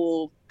middle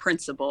school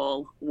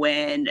principal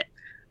when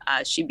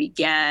she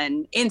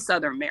began in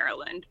Southern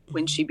Maryland.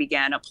 When she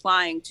began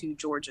applying to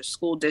Georgia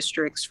school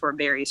districts for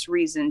various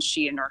reasons,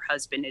 she and her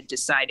husband had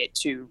decided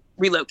to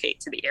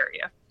relocate to the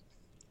area.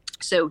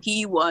 So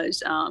he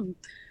was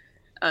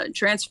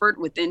transferred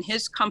within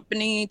his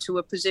company to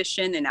a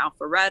position in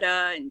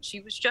Alpharetta, and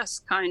she was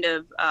just kind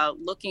of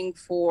looking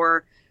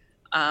for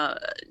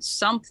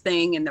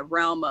something in the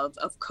realm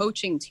of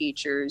coaching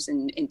teachers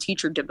and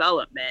teacher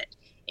development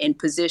in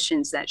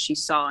positions that she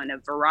saw in a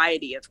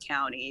variety of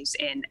counties,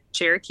 and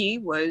Cherokee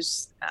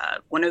was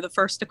one of the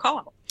first to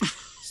call.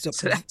 So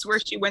that's where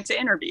she went to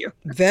interview.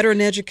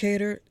 Veteran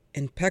educator,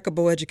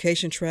 impeccable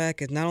education track,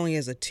 and not only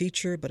as a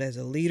teacher, but as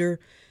a leader.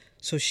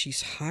 So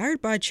she's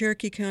hired by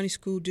Cherokee County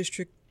School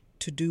District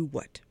to do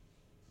what?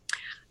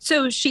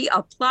 So she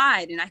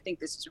applied, and I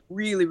think this is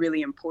really,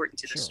 really important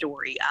to the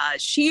story.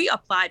 She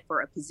applied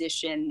for a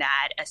position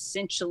that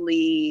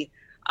essentially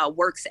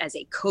works as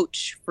a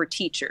coach for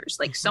teachers,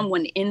 like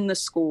someone in the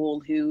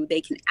school who they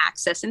can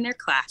access in their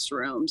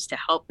classrooms to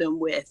help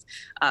them with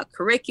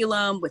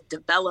curriculum, with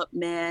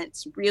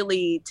development,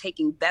 really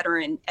taking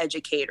veteran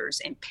educators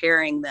and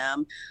pairing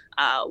them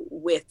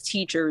with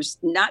teachers,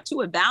 not to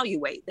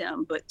evaluate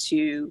them, but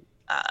to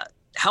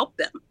help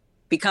them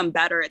become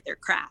better at their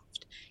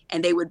craft.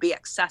 And they would be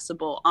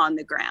accessible on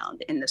the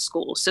ground in the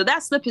school. So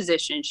that's the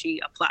position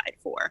she applied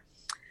for.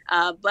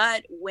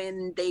 But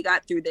when they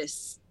got through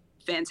this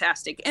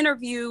fantastic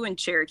interview in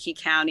Cherokee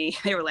County,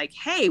 they were like,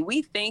 hey,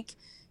 we think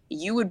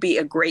you would be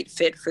a great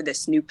fit for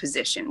this new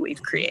position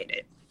we've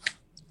created.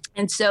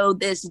 And so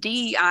this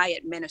DEI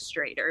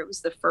administrator, it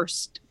was the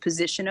first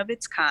position of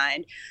its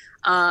kind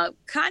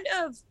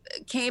of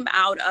came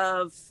out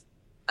of,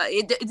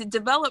 it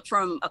developed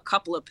from a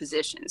couple of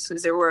positions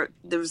because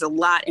there was a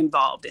lot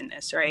involved in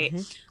this, right?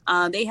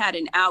 They had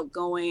an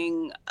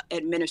outgoing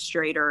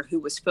administrator who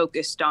was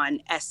focused on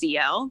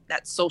SEL,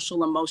 that's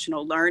social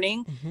emotional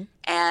learning,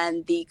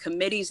 and the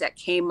committees that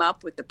came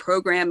up with the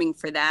programming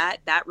for that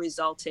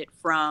resulted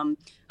from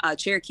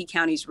Cherokee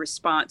County's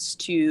response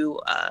to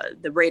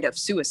the rate of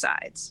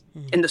suicides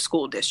in the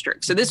school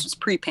district. So this was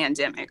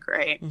pre-pandemic,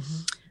 right?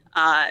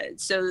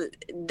 So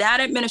that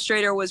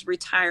administrator was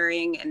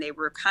retiring, and they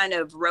were kind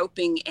of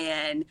roping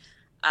in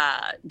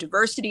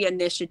diversity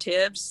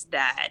initiatives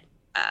that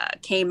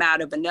came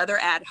out of another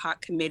ad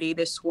hoc committee,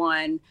 this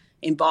one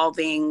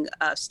involving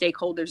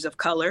stakeholders of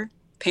color,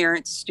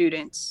 parents,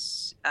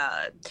 students,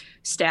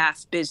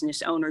 staff,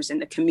 business owners in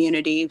the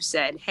community,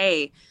 said,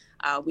 hey,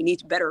 we need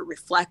to better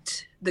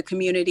reflect the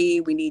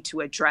community. We need to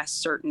address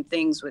certain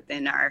things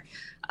within our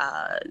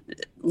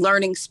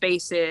learning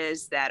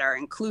spaces that are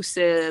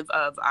inclusive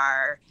of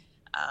our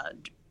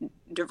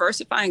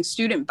diversifying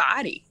student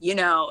body,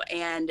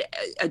 and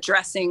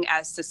addressing,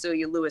 as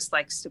Cecilia Lewis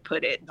likes to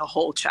put it, the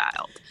whole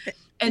child.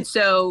 And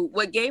so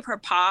what gave her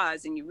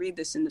pause, and you read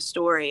this in the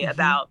story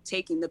about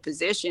taking the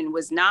position,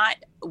 was not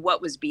what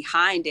was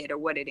behind it or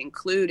what it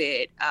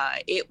included.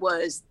 It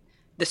was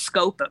the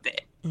scope of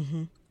it.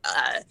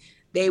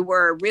 They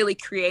were really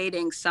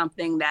creating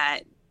something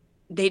that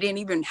they didn't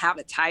even have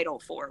a title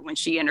for when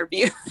she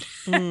interviewed.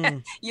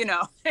 It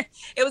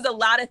was a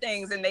lot of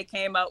things, and they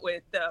came up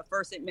with the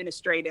first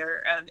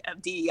administrator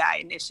of DEI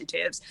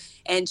initiatives.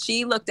 And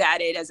she looked at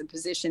it as a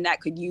position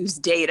that could use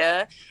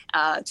data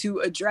to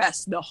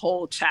address the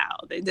whole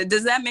child.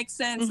 Does that make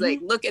sense? Like,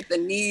 look at the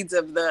needs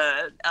of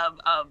the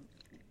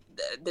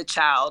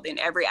child in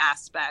every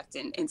aspect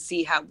and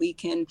see how we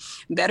can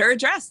better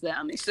address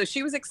them. So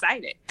she was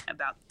excited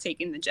about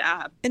taking the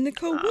job. And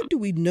Nicole, what do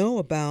we know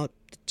about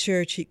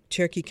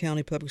Cherokee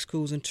County Public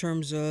Schools in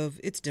terms of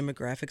its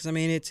demographics? I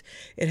mean, it's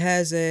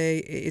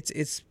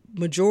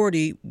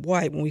majority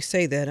white when we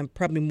say that, and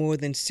probably more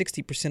than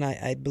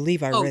 60%. I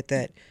believe I read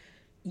that.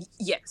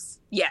 Yes.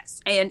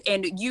 And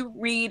you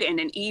read in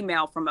an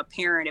email from a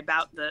parent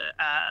about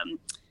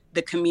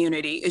the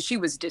community. She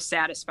was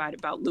dissatisfied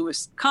about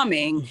Lewis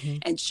coming,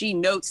 and she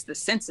notes the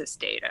census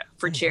data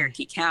for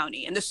Cherokee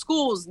County, and the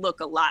schools look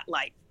a lot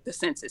like the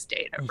census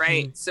data,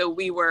 right? So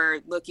we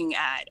were looking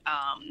at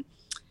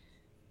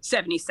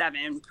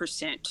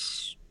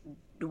 77%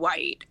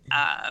 white,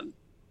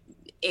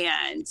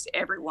 and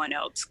everyone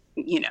else,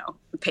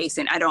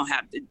 pacing. I don't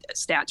have the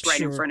stats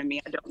right in front of me.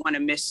 I don't want to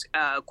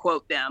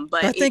misquote them,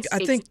 but I think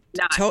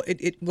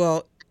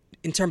well,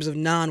 in terms of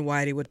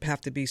non-white, it would have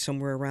to be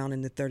somewhere around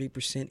in the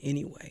 30%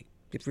 anyway,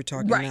 if we're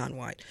talking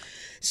non-white.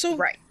 So,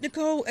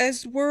 Nicole,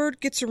 as word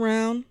gets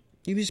around,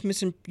 you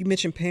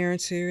mentioned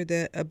parents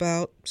here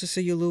about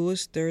Cecilia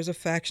Lewis. There is a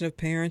faction of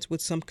parents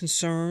with some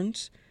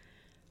concerns.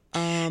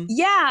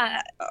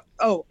 Yeah.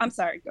 Oh, I'm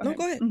sorry. Go ahead.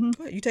 Go ahead.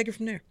 Go ahead. You take it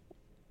from there.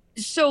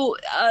 So,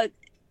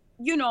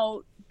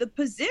 the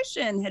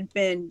position had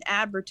been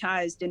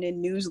advertised and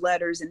in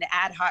newsletters and the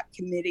ad hoc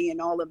committee and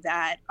all of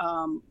that.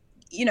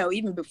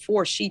 Even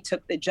before she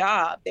took the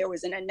job, there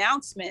was an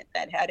announcement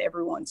that had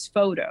everyone's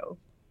photo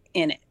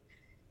in it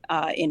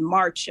in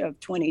March of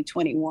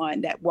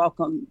 2021 that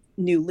welcomed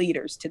new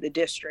leaders to the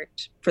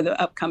district for the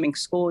upcoming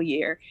school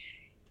year.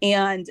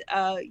 And,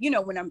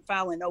 when I'm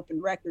filing open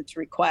records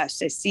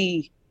requests, I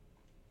see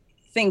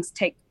things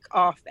take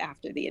off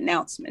after the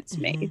announcement's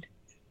made.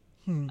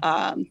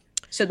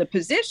 So the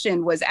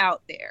position was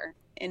out there.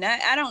 And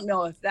I don't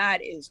know if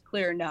that is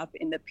clear enough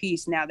in the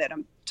piece now that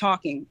I'm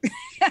talking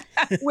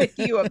with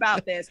you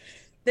about this.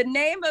 The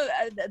name of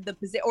the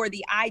position, or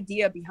the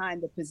idea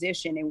behind the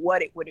position and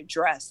what it would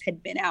address,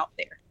 had been out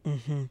there.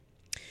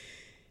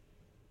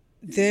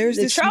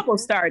 The trouble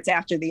starts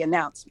after the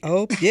announcement.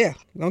 Oh, yeah.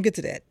 We're going to get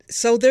to that.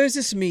 So there's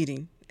this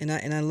meeting, and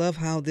I love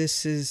how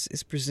this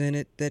is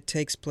presented, that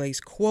takes place,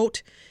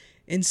 quote,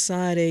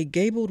 inside a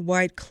gabled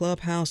white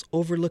clubhouse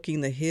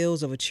overlooking the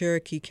hills of a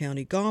Cherokee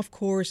County golf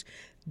course.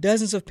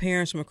 Dozens of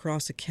parents from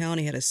across the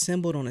county had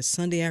assembled on a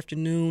Sunday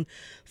afternoon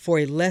for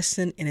a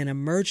lesson in an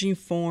emerging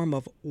form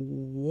of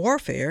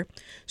warfare.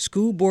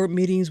 School board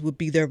meetings would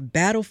be their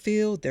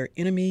battlefield. Their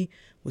enemy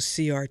was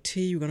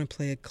CRT. We're going to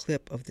play a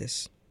clip of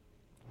this.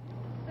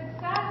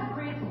 Success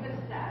breeds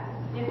success.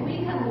 If we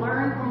can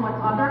learn from what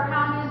other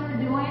counties are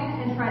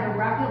doing and try to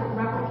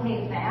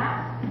replicate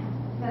that,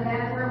 then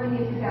that's where we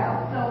need to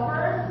go. So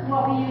first,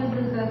 what we use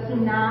is a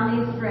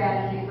tsunami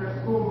strategy for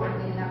a school board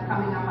meeting that's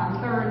coming up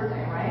on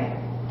Thursday, right?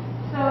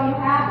 So you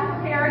have to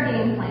prepare a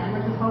game plan,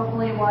 which is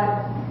hopefully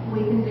what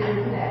we can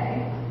do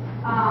today.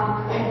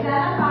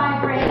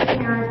 Identify great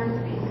parents to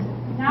speak.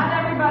 Not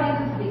everybody's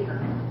a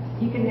speaker.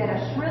 You can get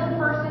a shrill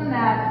person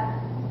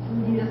that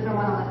you just don't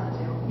want to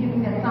listen to. You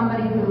can get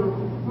somebody who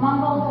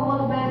mumbles a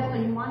little bit,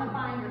 so you want to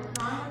find your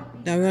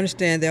strongest. Now, we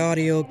understand the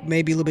audio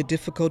may be a little bit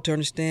difficult to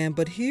understand,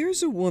 but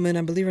here's a woman,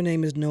 I believe her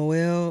name is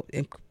Noelle,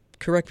 and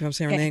correct me if I'm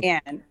saying her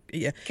name.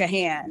 Yeah.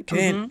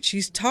 Kahan.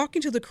 She's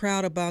talking to the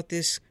crowd about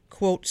this,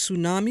 quote,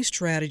 tsunami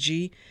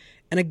strategy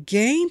and a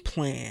game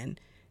plan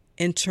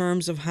in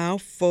terms of how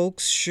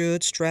folks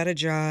should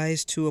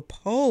strategize to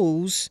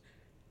oppose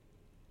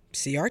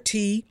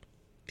CRT,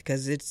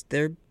 because it's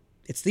the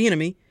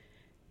enemy.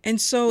 And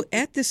so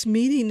at this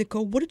meeting,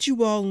 Nicole, what did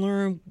you all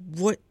learn?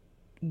 What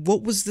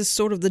was the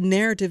sort of the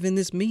narrative in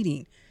this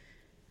meeting?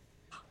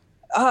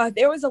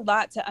 There was a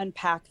lot to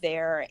unpack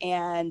there.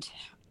 And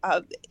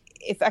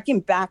if I can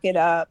back it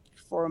up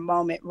for a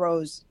moment,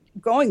 Rose,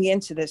 going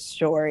into this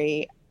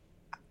story,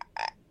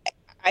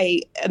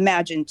 I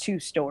imagined 2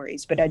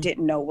 stories, but I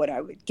didn't know what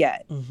I would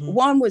get.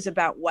 One was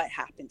about what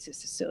happened to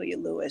Cecilia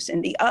Lewis,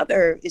 and the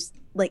other is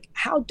like,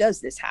 how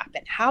does this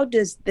happen? How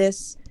does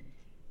this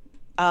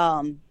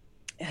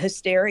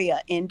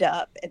hysteria end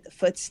up at the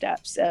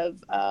footsteps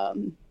of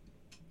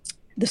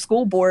the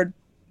school board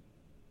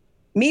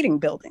meeting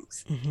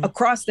buildings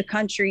across the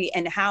country,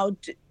 and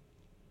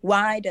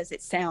why does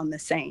it sound the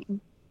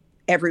same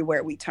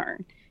everywhere we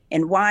turn?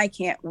 And why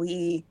can't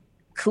we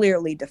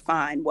clearly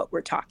define what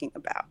we're talking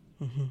about?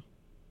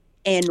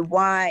 And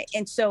why?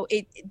 And so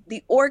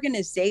the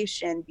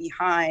organization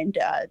behind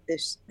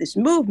this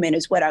movement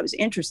is what I was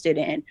interested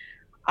in.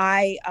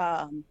 I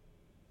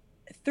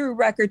through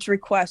records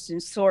requests and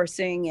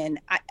sourcing, and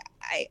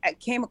I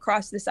came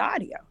across this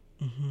audio.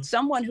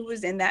 Someone who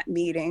was in that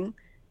meeting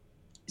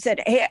said,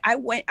 "Hey, I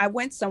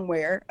went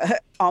somewhere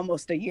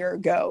almost a year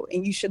ago,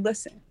 and you should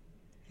listen."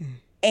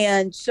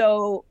 And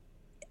so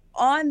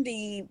on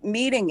the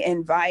meeting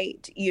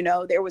invite,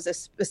 there was a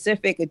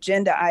specific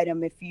agenda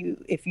item, if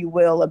you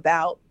will,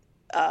 about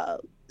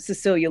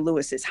Cecilia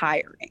Lewis's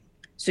hiring.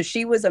 So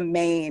she was a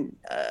main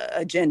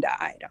agenda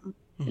item.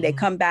 They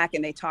come back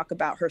and they talk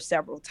about her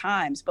several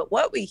times. But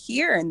what we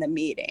hear in the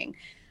meeting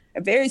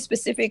are very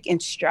specific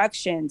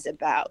instructions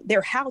about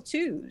their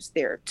how-tos,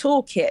 their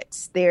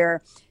toolkits,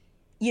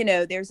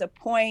 there's a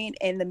point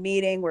in the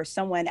meeting where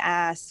someone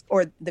asks,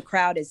 or the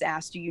crowd is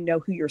asked, do you know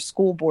who your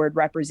school board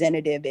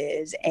representative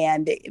is?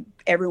 And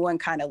everyone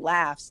kind of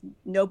laughs.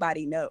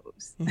 Nobody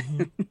knows.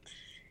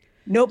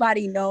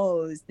 Nobody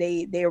knows.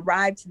 They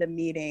arrive to the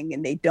meeting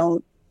and they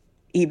don't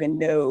even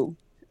know,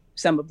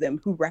 some of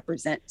them, who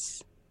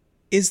represents.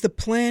 Is the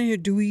plan here,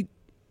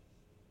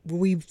 will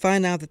we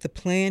find out that the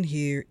plan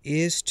here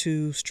is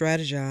to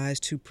strategize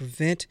to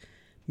prevent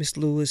Ms.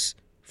 Lewis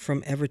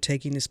from ever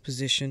taking this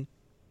position?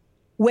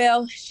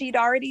 Well, she'd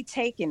already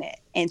taken it.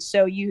 And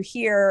so you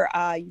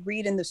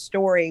read in the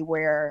story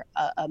where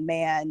a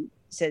man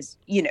says,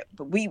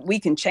 but we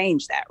can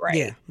change that, right?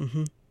 Yeah.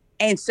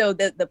 And so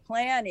the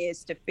plan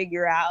is to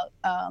figure out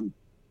how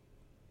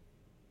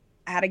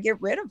to get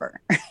rid of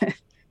her.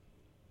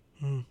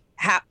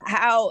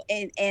 How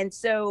and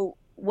so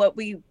what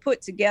we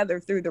put together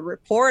through the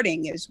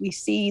reporting is we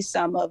see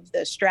some of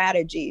the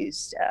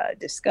strategies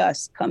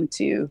discussed come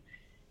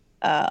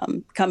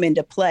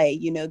into play.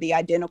 The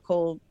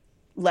identical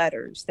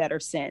letters that are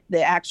sent,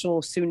 the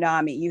actual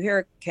tsunami. You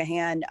hear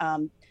Kahan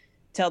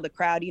tell the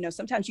crowd,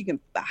 sometimes you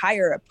can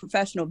hire a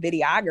professional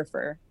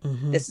videographer.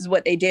 This is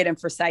what they did in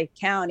Forsyth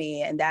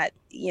County, and that,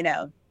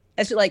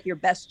 that's like your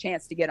best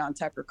chance to get on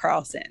Tucker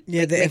Carlson.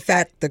 Yeah, in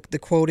fact, the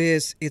quote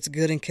is, "It's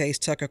good in case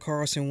Tucker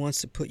Carlson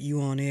wants to put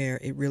you on air.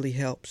 It really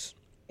helps."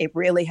 It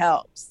really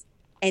helps.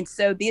 And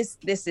so this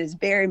is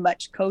very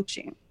much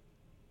coaching.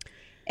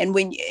 And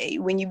when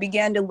you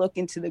begin to look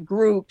into the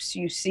groups,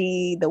 you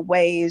see the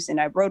ways,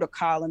 and I wrote a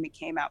column, it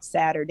came out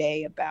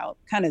Saturday, about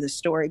kind of the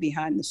story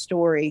behind the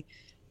story.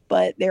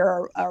 But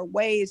there are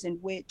ways in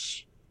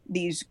which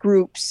these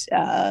groups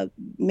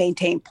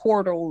maintain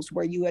portals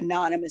where you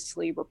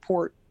anonymously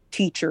report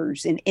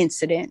teachers and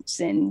incidents.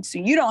 And so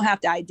you don't have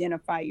to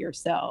identify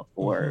yourself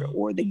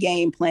or the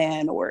game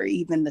plan or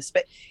even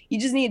you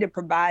just need to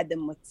provide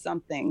them with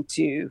something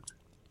to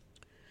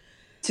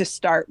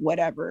start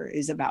whatever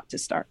is about to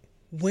start.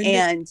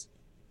 No,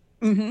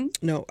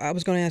 I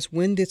was going to ask,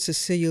 when did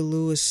Cecilia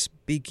Lewis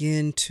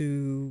begin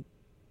to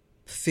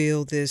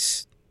feel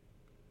the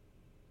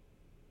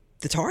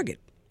target,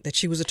 that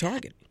she was a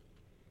target?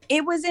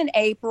 It was in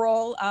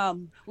April.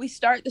 We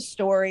start the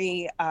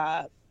story,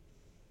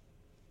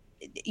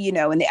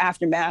 in the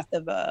aftermath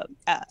of a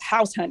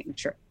house hunting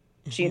trip.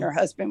 She and her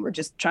husband were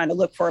just trying to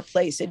look for a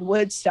place in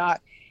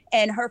Woodstock.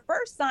 And her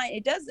first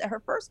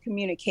her first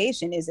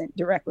communication isn't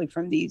directly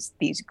from these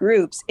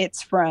groups.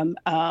 It's from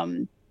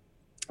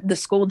the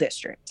school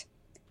district.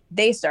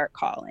 They start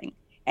calling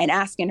and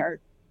asking her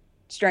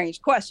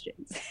strange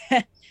questions.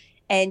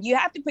 And you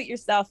have to put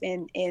yourself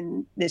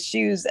in the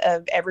shoes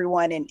of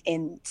everyone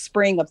in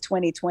spring of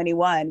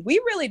 2021. We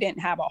really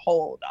didn't have a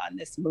hold on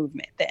this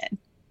movement then.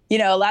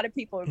 A lot of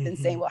people have been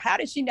saying, well, how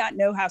does she not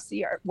know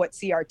what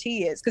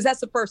CRT is? Because that's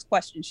the first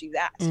question she's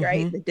asked,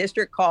 right? The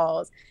district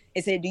calls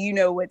and said, do you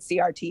know what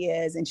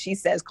CRT is? And she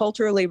says,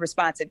 culturally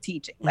responsive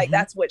teaching. Like,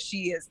 that's what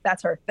she is.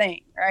 That's her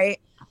thing,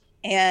 right?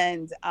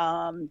 And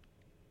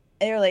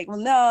they're like, well,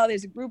 no,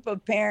 there's a group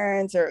of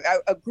parents or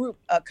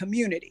a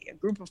community, a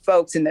group of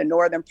folks in the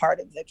northern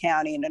part of the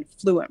county and an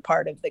affluent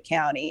part of the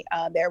county.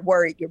 They're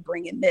worried you're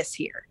bringing this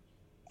here.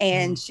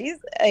 And she's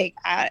like,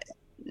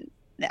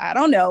 I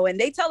don't know. And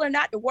they tell her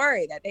not to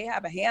worry, that they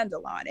have a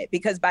handle on it,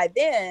 because by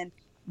then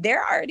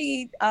they're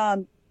already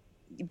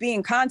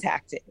being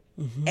contacted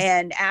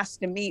and asked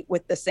to meet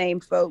with the same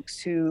folks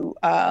who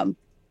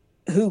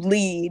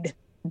lead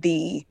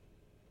the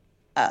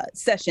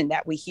session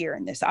that we hear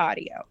in this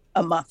audio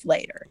a month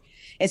later.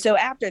 And so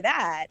after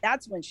that,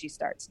 that's when she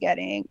starts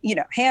getting,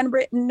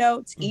 handwritten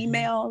notes,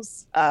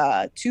 emails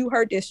to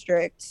her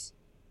district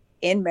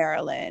in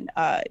Maryland.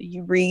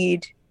 You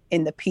read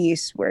in the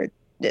piece where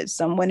that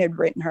someone had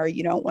written her,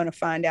 you don't want to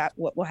find out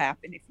what will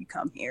happen if you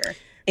come here.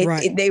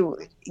 Right. They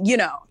were,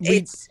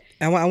 it's.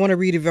 I want to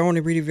read it. I want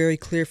to read it very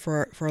clear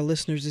for our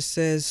listeners. It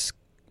says,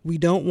 "We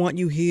don't want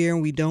you here,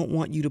 and we don't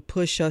want you to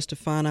push us to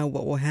find out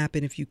what will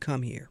happen if you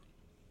come here."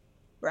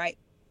 Right.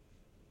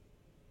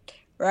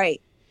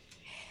 Right.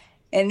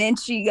 And then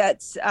she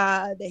gets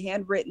the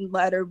handwritten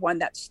letter, one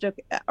that stuck,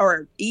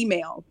 or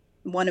email.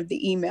 One of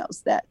the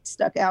emails that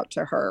stuck out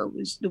to her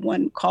was the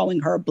one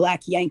calling her a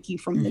Black Yankee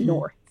from the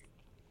North.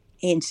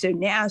 And so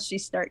now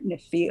she's starting to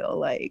feel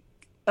like,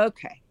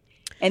 okay.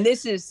 And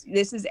this is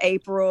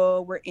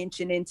April. We're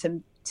inching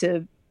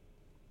into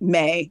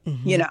May,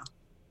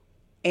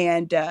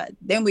 And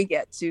then we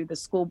get to the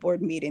school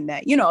board meeting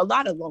that, a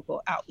lot of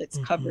local outlets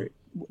covered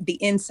the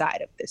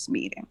inside of this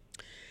meeting.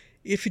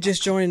 If you're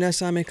just joining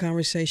us, I'm in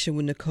conversation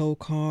with Nicole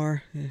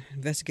Carr,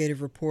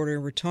 investigative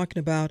reporter. We're talking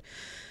about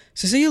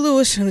Cecilia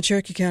Lewis in the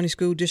Cherokee County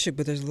School District,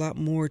 but there's a lot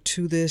more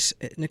to this.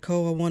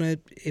 Nicole, I want to,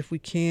 if we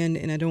can,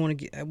 and I don't want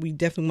to we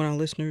definitely want our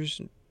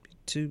listeners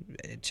to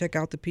check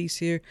out the piece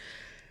here.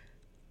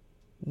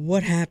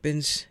 What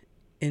happens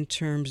in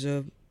terms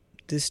of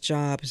this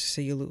job,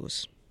 Cecilia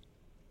Lewis?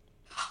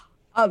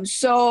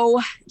 So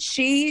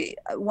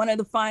one of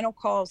the final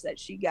calls that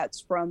she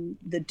gets from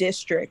the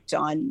district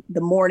on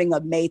the morning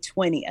of May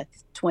 20th,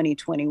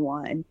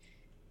 2021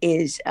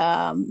 is,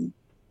 were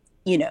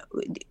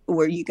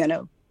you going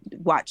to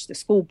watch the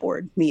school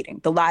board meeting,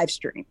 the live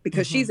stream,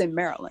 because she's in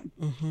Maryland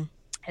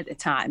at the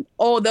time.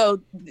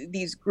 Although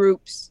these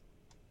groups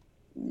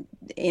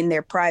in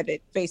their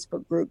private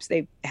Facebook groups,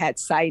 they've had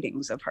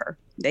sightings of her.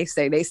 They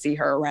say they see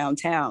her around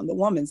town. The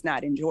woman's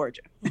not in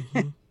Georgia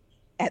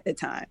at the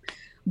time.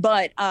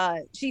 But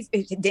she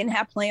didn't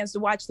have plans to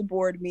watch the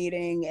board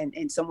meeting.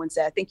 And someone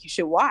said, I think you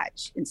should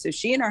watch. And so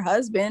she and her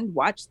husband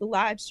watched the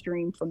live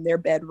stream from their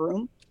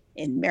bedroom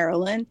in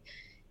Maryland.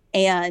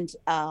 And,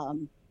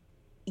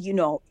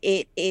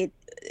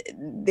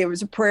 there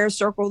was a prayer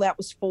circle that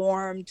was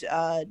formed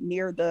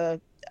near the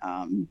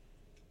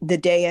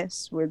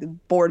dais where the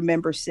board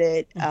members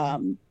sit.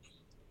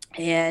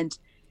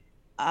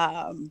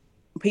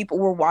 People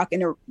were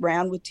walking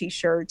around with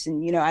T-shirts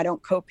and, I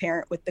don't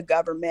co-parent with the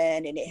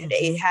government. And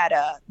it had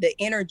the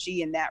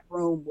energy in that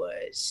room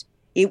was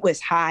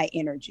high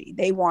energy.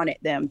 They wanted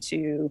them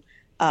to,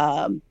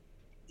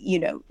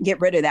 get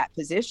rid of that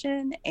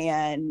position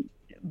and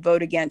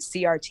vote against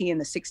CRT and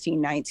the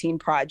 1619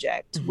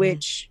 project,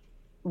 which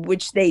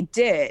they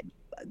did.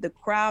 The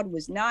crowd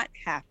was not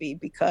happy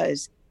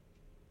because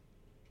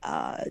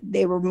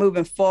they were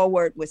moving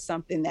forward with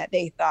something that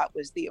they thought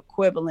was the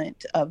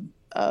equivalent of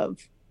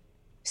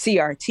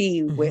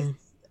CRT with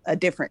a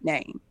different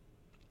name.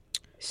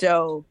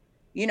 So,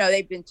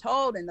 they've been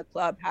told in the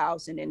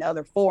clubhouse and in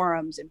other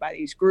forums and by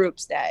these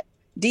groups that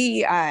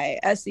DEI,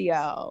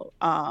 SEL,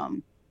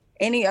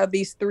 any of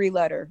these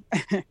three-letter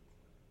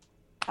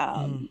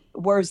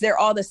words, they're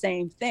all the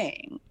same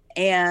thing.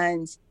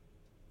 And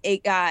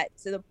it got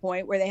to the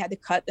point where they had to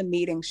cut the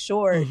meeting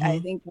short. I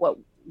think what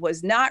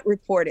was not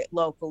reported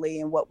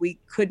locally and what we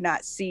could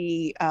not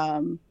see,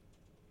 in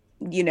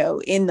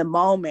the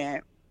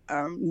moment,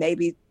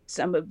 maybe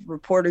some of the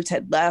reporters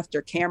had left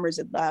or cameras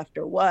had left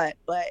or what,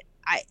 but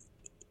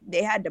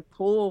they had to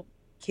pull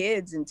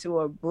kids into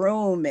a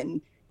room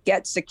and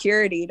get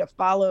security to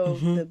follow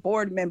the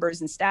board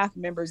members and staff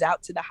members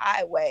out to the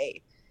highway.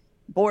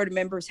 Board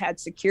members had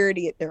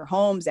security at their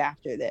homes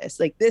after this.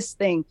 Like this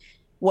thing,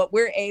 what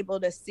we're able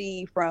to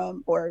see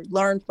from or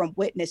learn from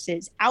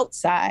witnesses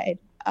outside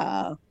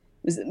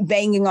was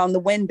banging on the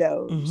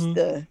windows.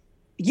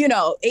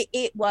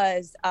 It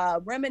was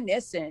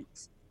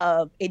reminiscent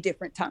of a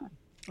different time.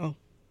 Oh,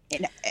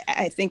 and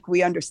I think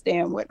we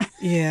understand what.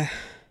 Yeah.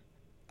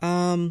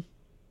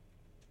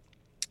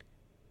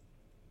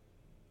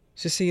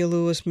 Cecilia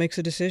Lewis makes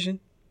a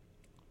decision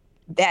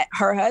that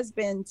her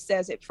husband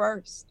says it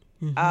first.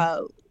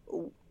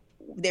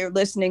 They're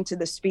listening to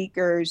the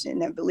speakers,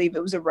 and I believe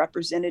it was a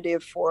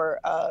representative for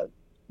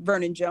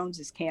Vernon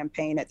Jones's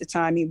campaign at the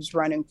time he was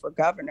running for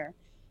governor.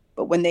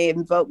 But when they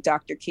invoked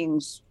Dr.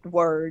 King's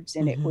words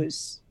and it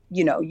was,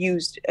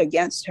 used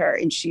against her,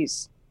 and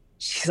she's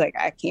like,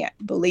 I can't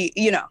believe,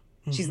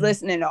 she's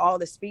listening to all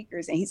the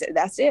speakers, and he said,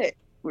 that's it.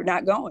 We're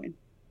not going.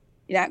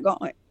 You're not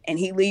going. And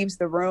he leaves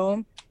the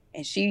room,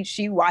 and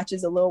she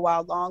watches a little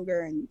while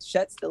longer and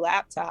shuts the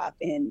laptop.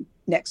 And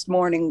next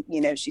morning,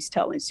 she's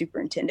telling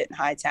Superintendent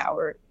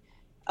Hightower,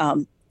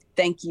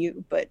 thank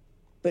you, but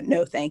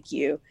no thank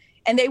you.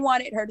 And they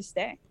wanted her to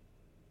stay.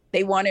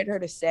 They wanted her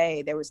to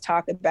stay. There was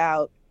talk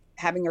about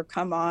having her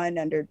come on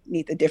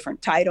underneath a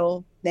different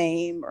title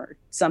name or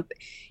something.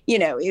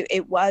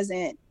 It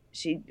wasn't,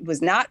 she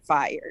was not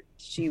fired.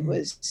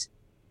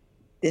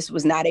 This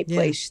was not a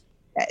place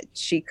that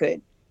she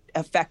could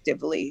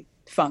effectively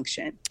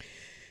function.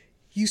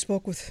 You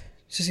spoke with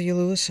Cecilia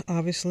Lewis,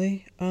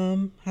 obviously.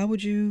 How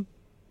would you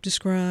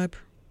describe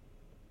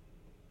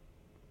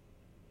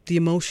the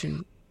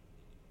emotion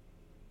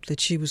that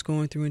she was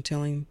going through in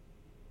telling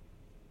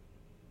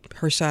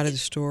her side of the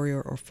story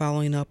or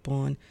following up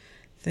on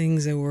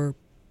things that were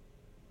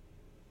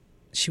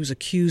she was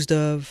accused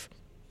of,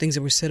 things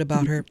that were said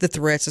about her, the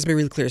threats. Let's be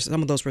really clear.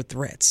 Some of those were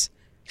threats.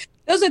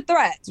 Those are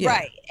threats, Yeah.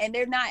 right? And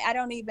they're not. I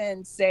don't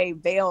even say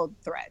veiled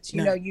threats.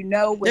 You No.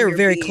 know when They were you're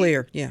very being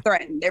clear, yeah.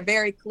 threatened. They're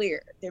very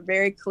clear. They're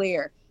very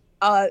clear.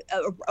 A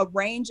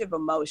range of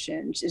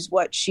emotions is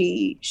what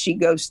she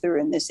goes through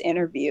in this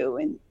interview,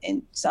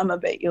 and some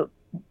of it you'll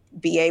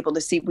be able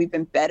to see. We've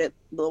embedded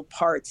little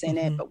parts in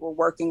it, but we're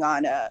working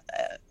on a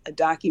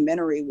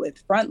documentary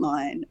with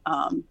Frontline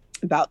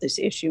about this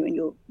issue, and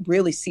you'll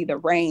really see the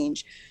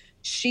range.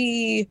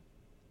 She's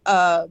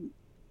a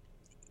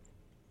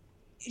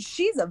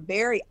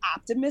very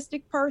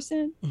optimistic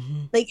person.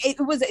 Like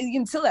it was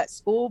until that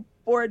school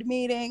board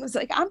meeting, it was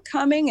like, I'm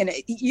coming. And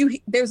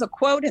there's a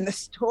quote in the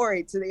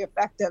story to the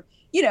effect of,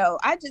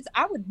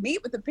 I would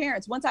meet with the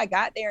parents once I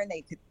got there and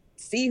they could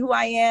see who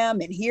I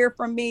am and hear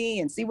from me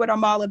and see what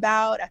I'm all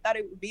about. I thought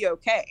it would be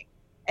okay.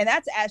 And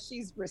that's as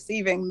she's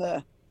receiving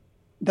the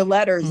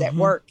letters at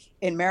work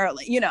in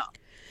Maryland,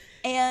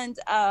 and,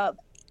 I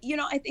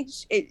think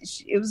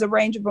it was a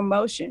range of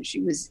emotions. She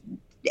was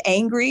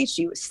angry,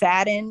 she was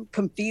saddened,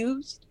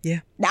 confused,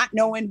 not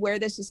knowing where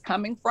this is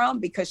coming from,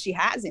 because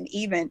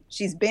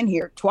she's been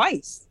here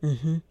twice.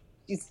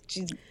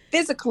 She's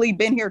physically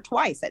been here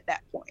twice at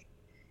that point.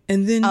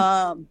 And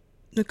then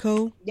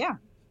Nicole,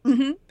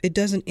 it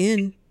doesn't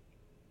end.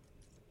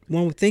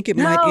 One would think it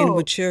might end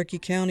with Cherokee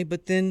County,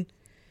 but then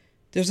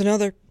there's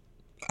another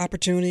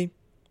opportunity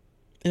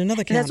in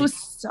another county. And that's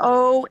what's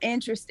so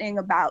interesting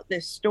about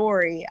this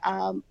story.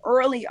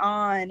 Early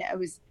on,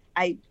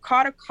 I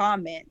caught a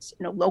comment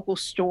in a local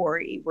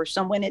story where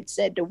someone had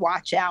said to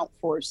watch out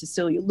for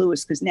Cecilia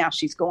Lewis because now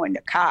she's going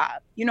to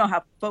Cobb. You know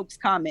how folks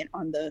comment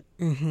on the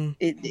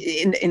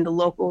in the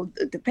local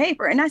the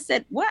paper, and I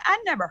said, "What? I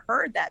never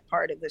heard that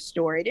part of the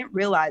story. I didn't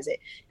realize it."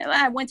 And when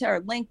I went to her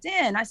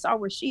LinkedIn, I saw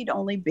where she'd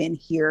only been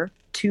here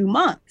 2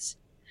 months.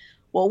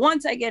 Well,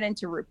 once I get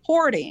into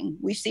reporting,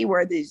 we see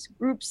where these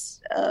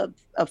groups of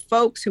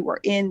folks who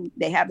are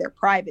they have their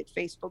private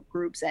Facebook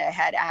groups that I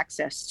had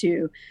access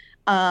to.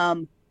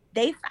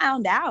 They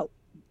found out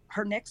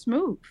her next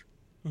move.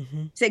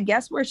 Said,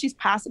 guess where she's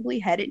possibly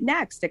headed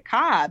next? To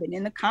Cobb. And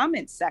in the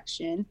comments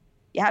section,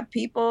 you have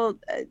people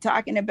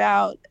talking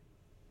about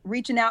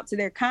reaching out to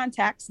their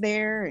contacts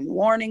there and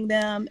warning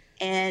them.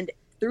 And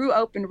through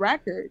open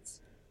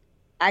records,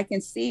 I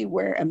can see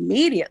where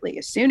immediately,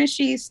 as soon as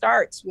she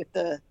starts with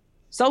the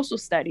social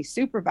studies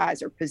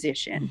supervisor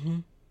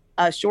position,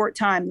 a short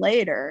time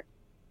later,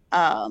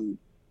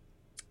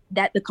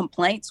 that the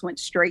complaints went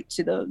straight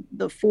to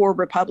the 4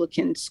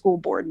 Republican school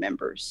board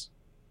members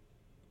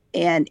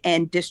and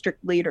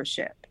district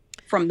leadership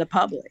from the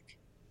public,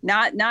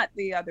 not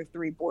the other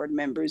 3 board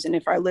members. And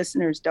if our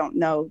listeners don't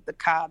know the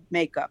Cobb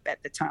makeup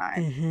at the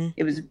time,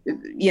 it was,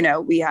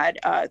 we had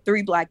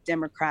 3 Black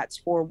Democrats,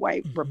 4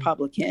 white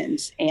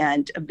Republicans,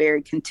 and a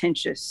very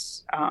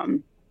contentious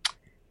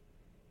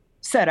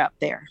setup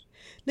there.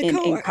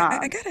 Nicole, in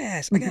Cobb. I gotta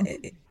ask,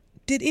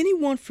 did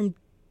anyone from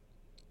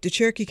the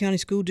Cherokee County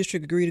School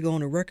District agree to go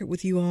on a record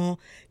with you all?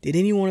 Did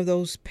any one of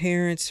those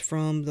parents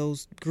from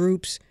those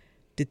groups,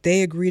 did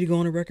they agree to go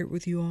on a record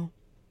with you all?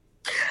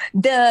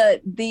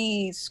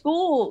 The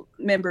school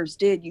members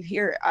did. You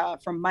hear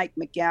from Mike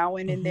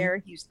McGowan in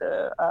there. He's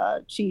the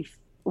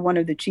one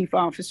of the chief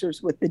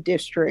officers with the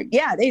district.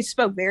 Yeah, they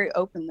spoke very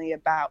openly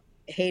about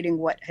hating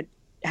what had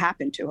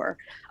happened to her.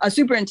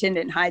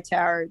 Superintendent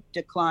Hightower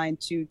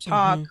declined to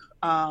talk.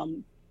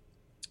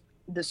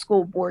 The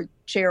school board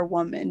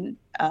chairwoman,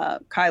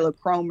 Kyla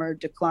Cromer,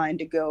 declined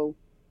to go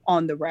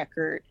on the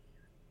record.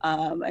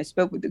 I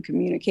spoke with the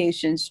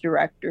communications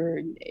director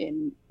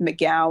in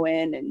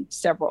McGowan and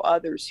several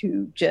others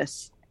who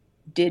just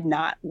did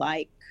not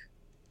like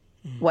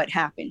what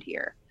happened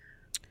here.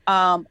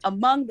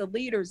 Among the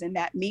leaders in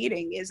that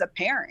meeting is a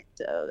parent,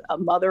 a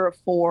mother of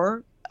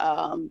 4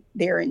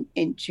 there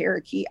in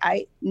Cherokee.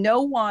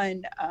 No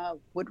one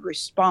would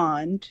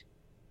respond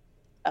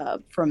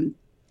from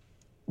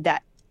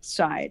that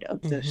side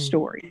of the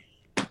story.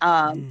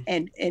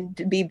 And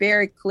to be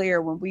very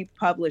clear, when we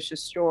publish a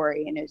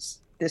story, and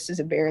this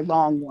is a very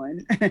long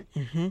one,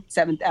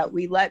 7th out,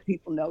 we let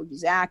people know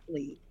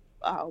exactly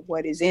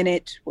what is in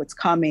it, what's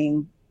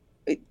coming,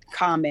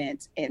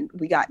 comments, and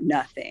we got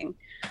nothing.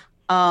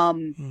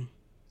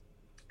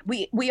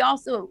 We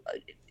also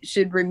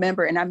should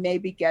remember, and I may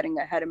be getting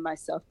ahead of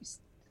myself,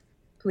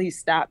 please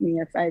stop me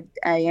if I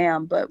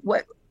am, but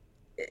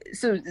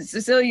so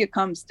Cecilia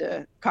comes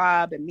to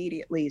Cobb,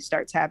 immediately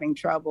starts having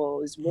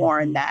trouble, is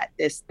warned that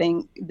this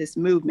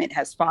movement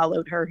has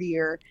followed her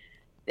here.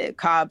 The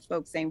Cobb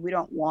folks saying, we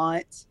don't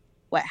want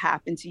what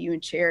happened to you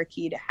in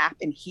Cherokee to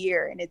happen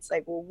here. And it's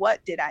like, well,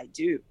 what did I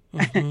do?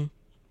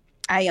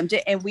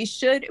 And we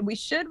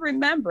should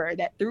remember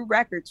that through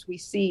records, we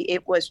see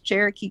it was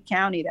Cherokee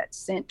County that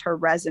sent her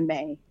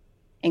resume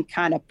and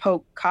kind of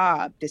poked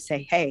Cobb to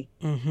say, hey,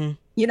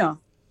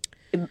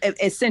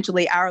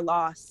 essentially our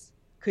loss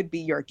could be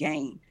your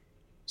gain.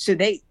 So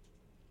they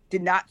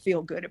did not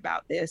feel good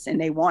about this,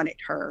 and they wanted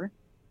her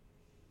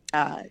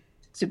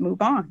to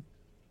move on.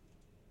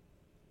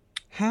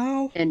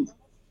 How? And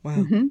Wow.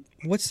 Mm-hmm.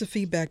 What's the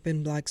feedback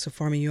been like so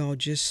far? I mean, you all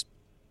just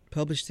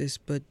published this,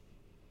 but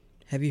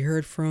have you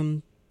heard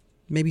from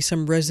maybe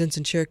some residents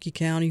in Cherokee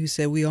County who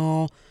said we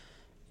all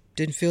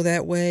didn't feel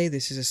that way?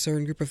 This is a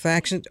certain group of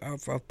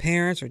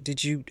parents, or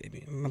did you?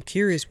 I'm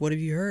curious. What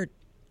have you heard?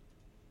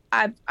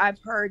 I've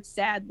heard,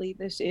 sadly,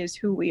 this is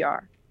who we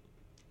are.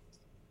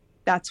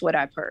 That's what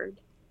I've heard.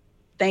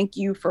 Thank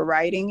you for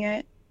writing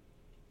it.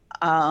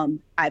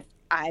 I've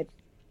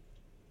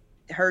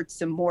heard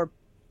some more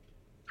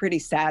pretty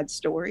sad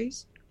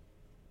stories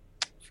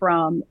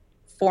from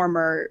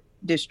former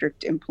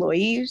district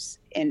employees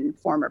and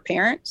former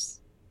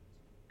parents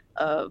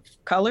of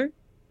color.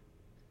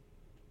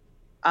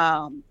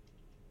 I've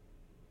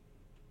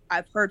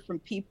heard from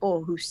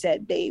people who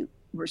said they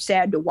were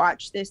sad to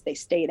watch this. They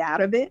stayed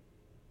out of it.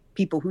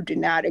 People who did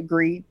not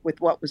agree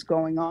with what was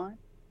going on.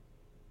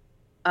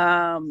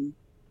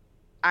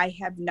 I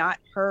have not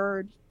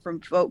heard from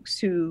folks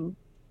who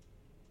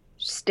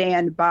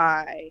stand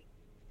by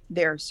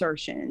their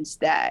assertions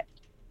that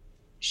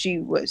she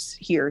was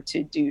here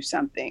to do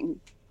something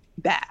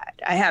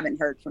bad. I haven't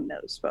heard from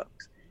those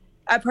folks.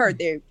 I've heard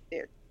they're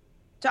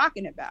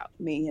talking about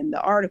me in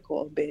the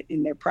article a bit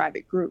in their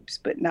private groups,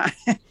 but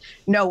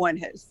no one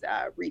has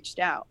reached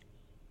out.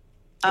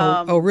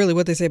 Oh, really?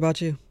 What'd they say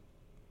about you?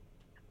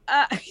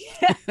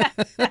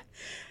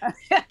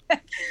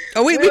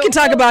 We can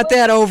talk about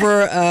that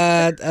over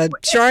a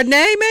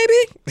Chardonnay,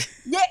 maybe.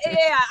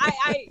 Yeah.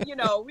 I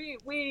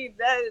we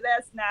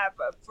that's not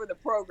for the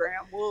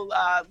program. We'll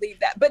leave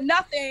that. But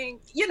nothing.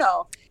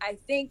 I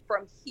think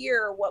from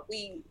here, what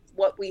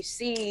we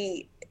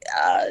see,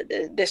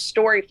 the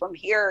story from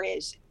here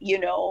is,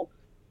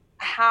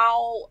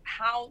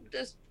 how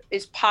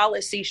is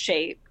policy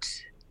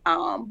shaped?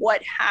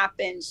 What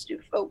happens to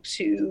folks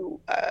who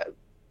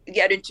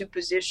get into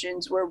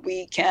positions where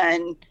we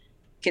can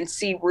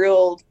see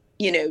real,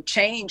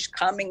 change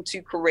coming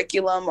to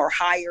curriculum or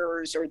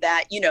hires or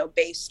that,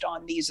 based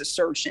on these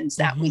assertions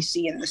that we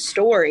see in the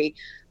story.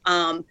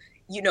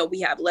 We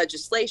have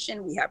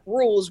legislation, we have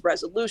rules,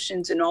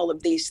 resolutions, and all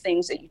of these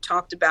things that you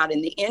talked about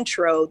in the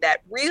intro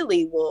that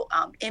really will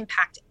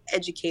impact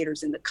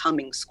educators in the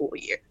coming school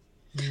year.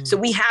 So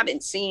we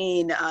haven't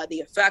seen the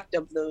effect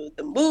of the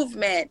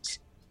movement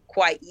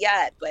quite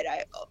yet, but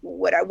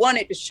what I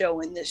wanted to show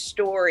in this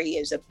story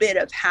is a bit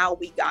of how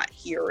we got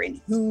here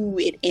and who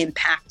it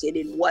impacted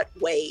in what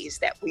ways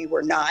that we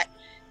were not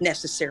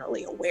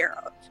necessarily aware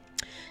of.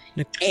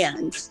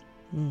 And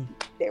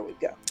there we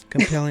go.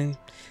 Compelling.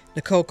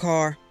 Nicole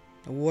Carr,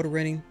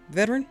 award-winning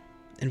veteran,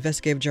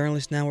 investigative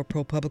journalist now with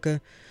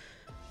ProPublica.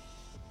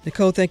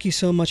 Nicole, thank you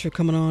so much for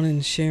coming on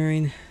and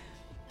sharing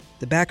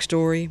the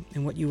backstory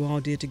and what you all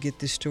did to get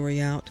this story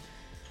out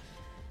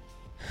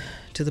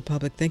to the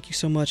public. Thank you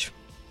so much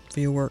for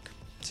your work.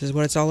 This is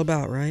what it's all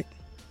about, right?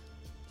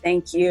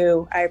 Thank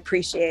you. I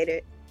appreciate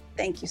it.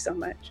 Thank you so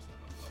much.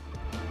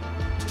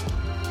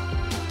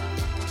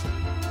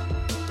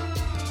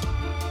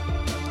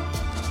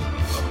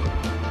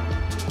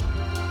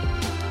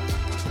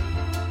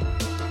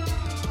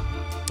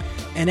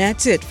 And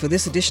that's it for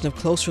this edition of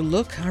Closer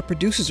Look. Our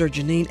producers are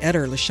Janine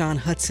Etter, LaShawn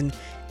Hudson,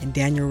 and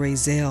Daniel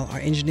Razel. Our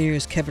engineer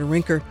is Kevin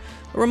Rinker.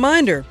 A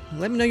reminder,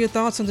 let me know your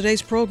thoughts on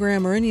today's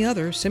program or any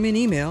other. Send me an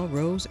email,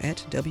 rose@wabe.org.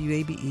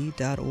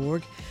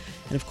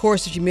 And of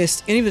course, if you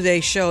missed any of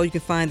today's show, you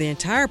can find the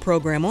entire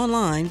program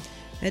online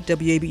at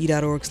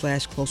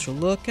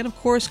wabe.org/closerlook. And of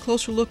course,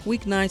 Closer Look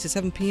weeknights at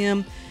 7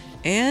 p.m.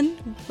 And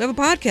we have a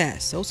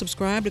podcast, so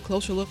subscribe to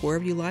Closer Look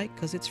wherever you like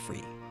because it's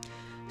free.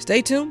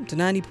 Stay tuned to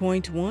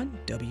 90.1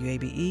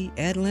 WABE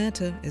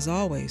Atlanta. As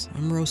always,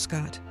 I'm Rose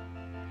Scott.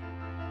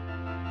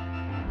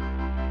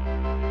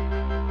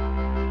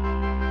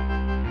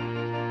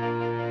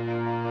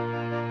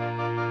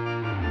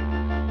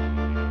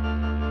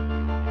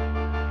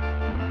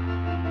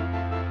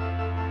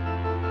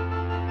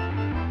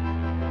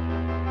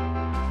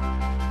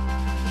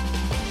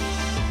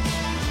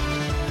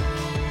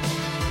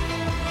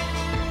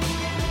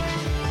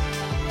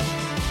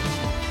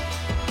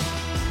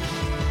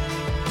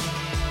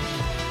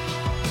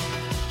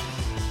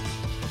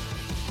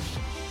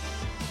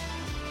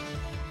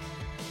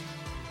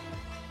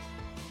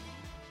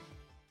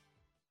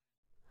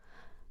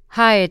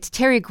 Hi, it's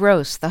Terry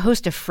Gross, the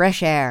host of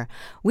Fresh Air.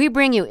 We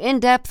bring you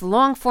in-depth,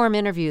 long-form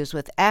interviews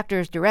with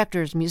actors,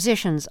 directors,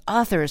 musicians,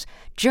 authors,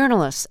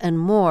 journalists, and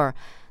more.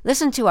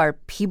 Listen to our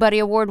Peabody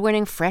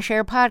Award-winning Fresh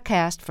Air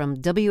podcast from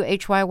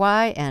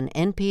WHYY and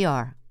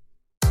NPR.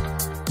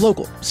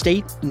 Local,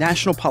 state,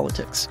 national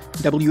politics.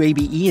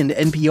 WABE and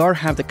NPR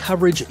have the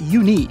coverage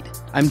you need.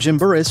 I'm Jim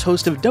Burris,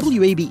 host of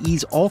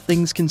WABE's All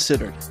Things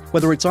Considered.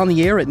 Whether it's on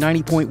the air at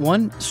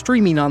 90.1,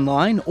 streaming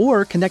online,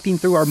 or connecting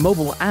through our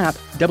mobile app,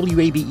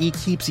 WABE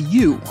keeps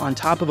you on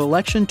top of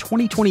election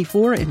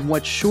 2024 in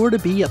what's sure to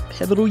be a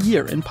pivotal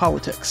year in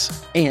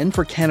politics. And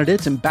for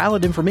candidates and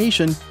ballot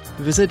information,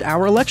 visit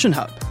our election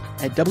hub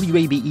at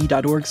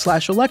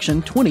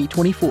wabe.org/election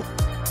 2024.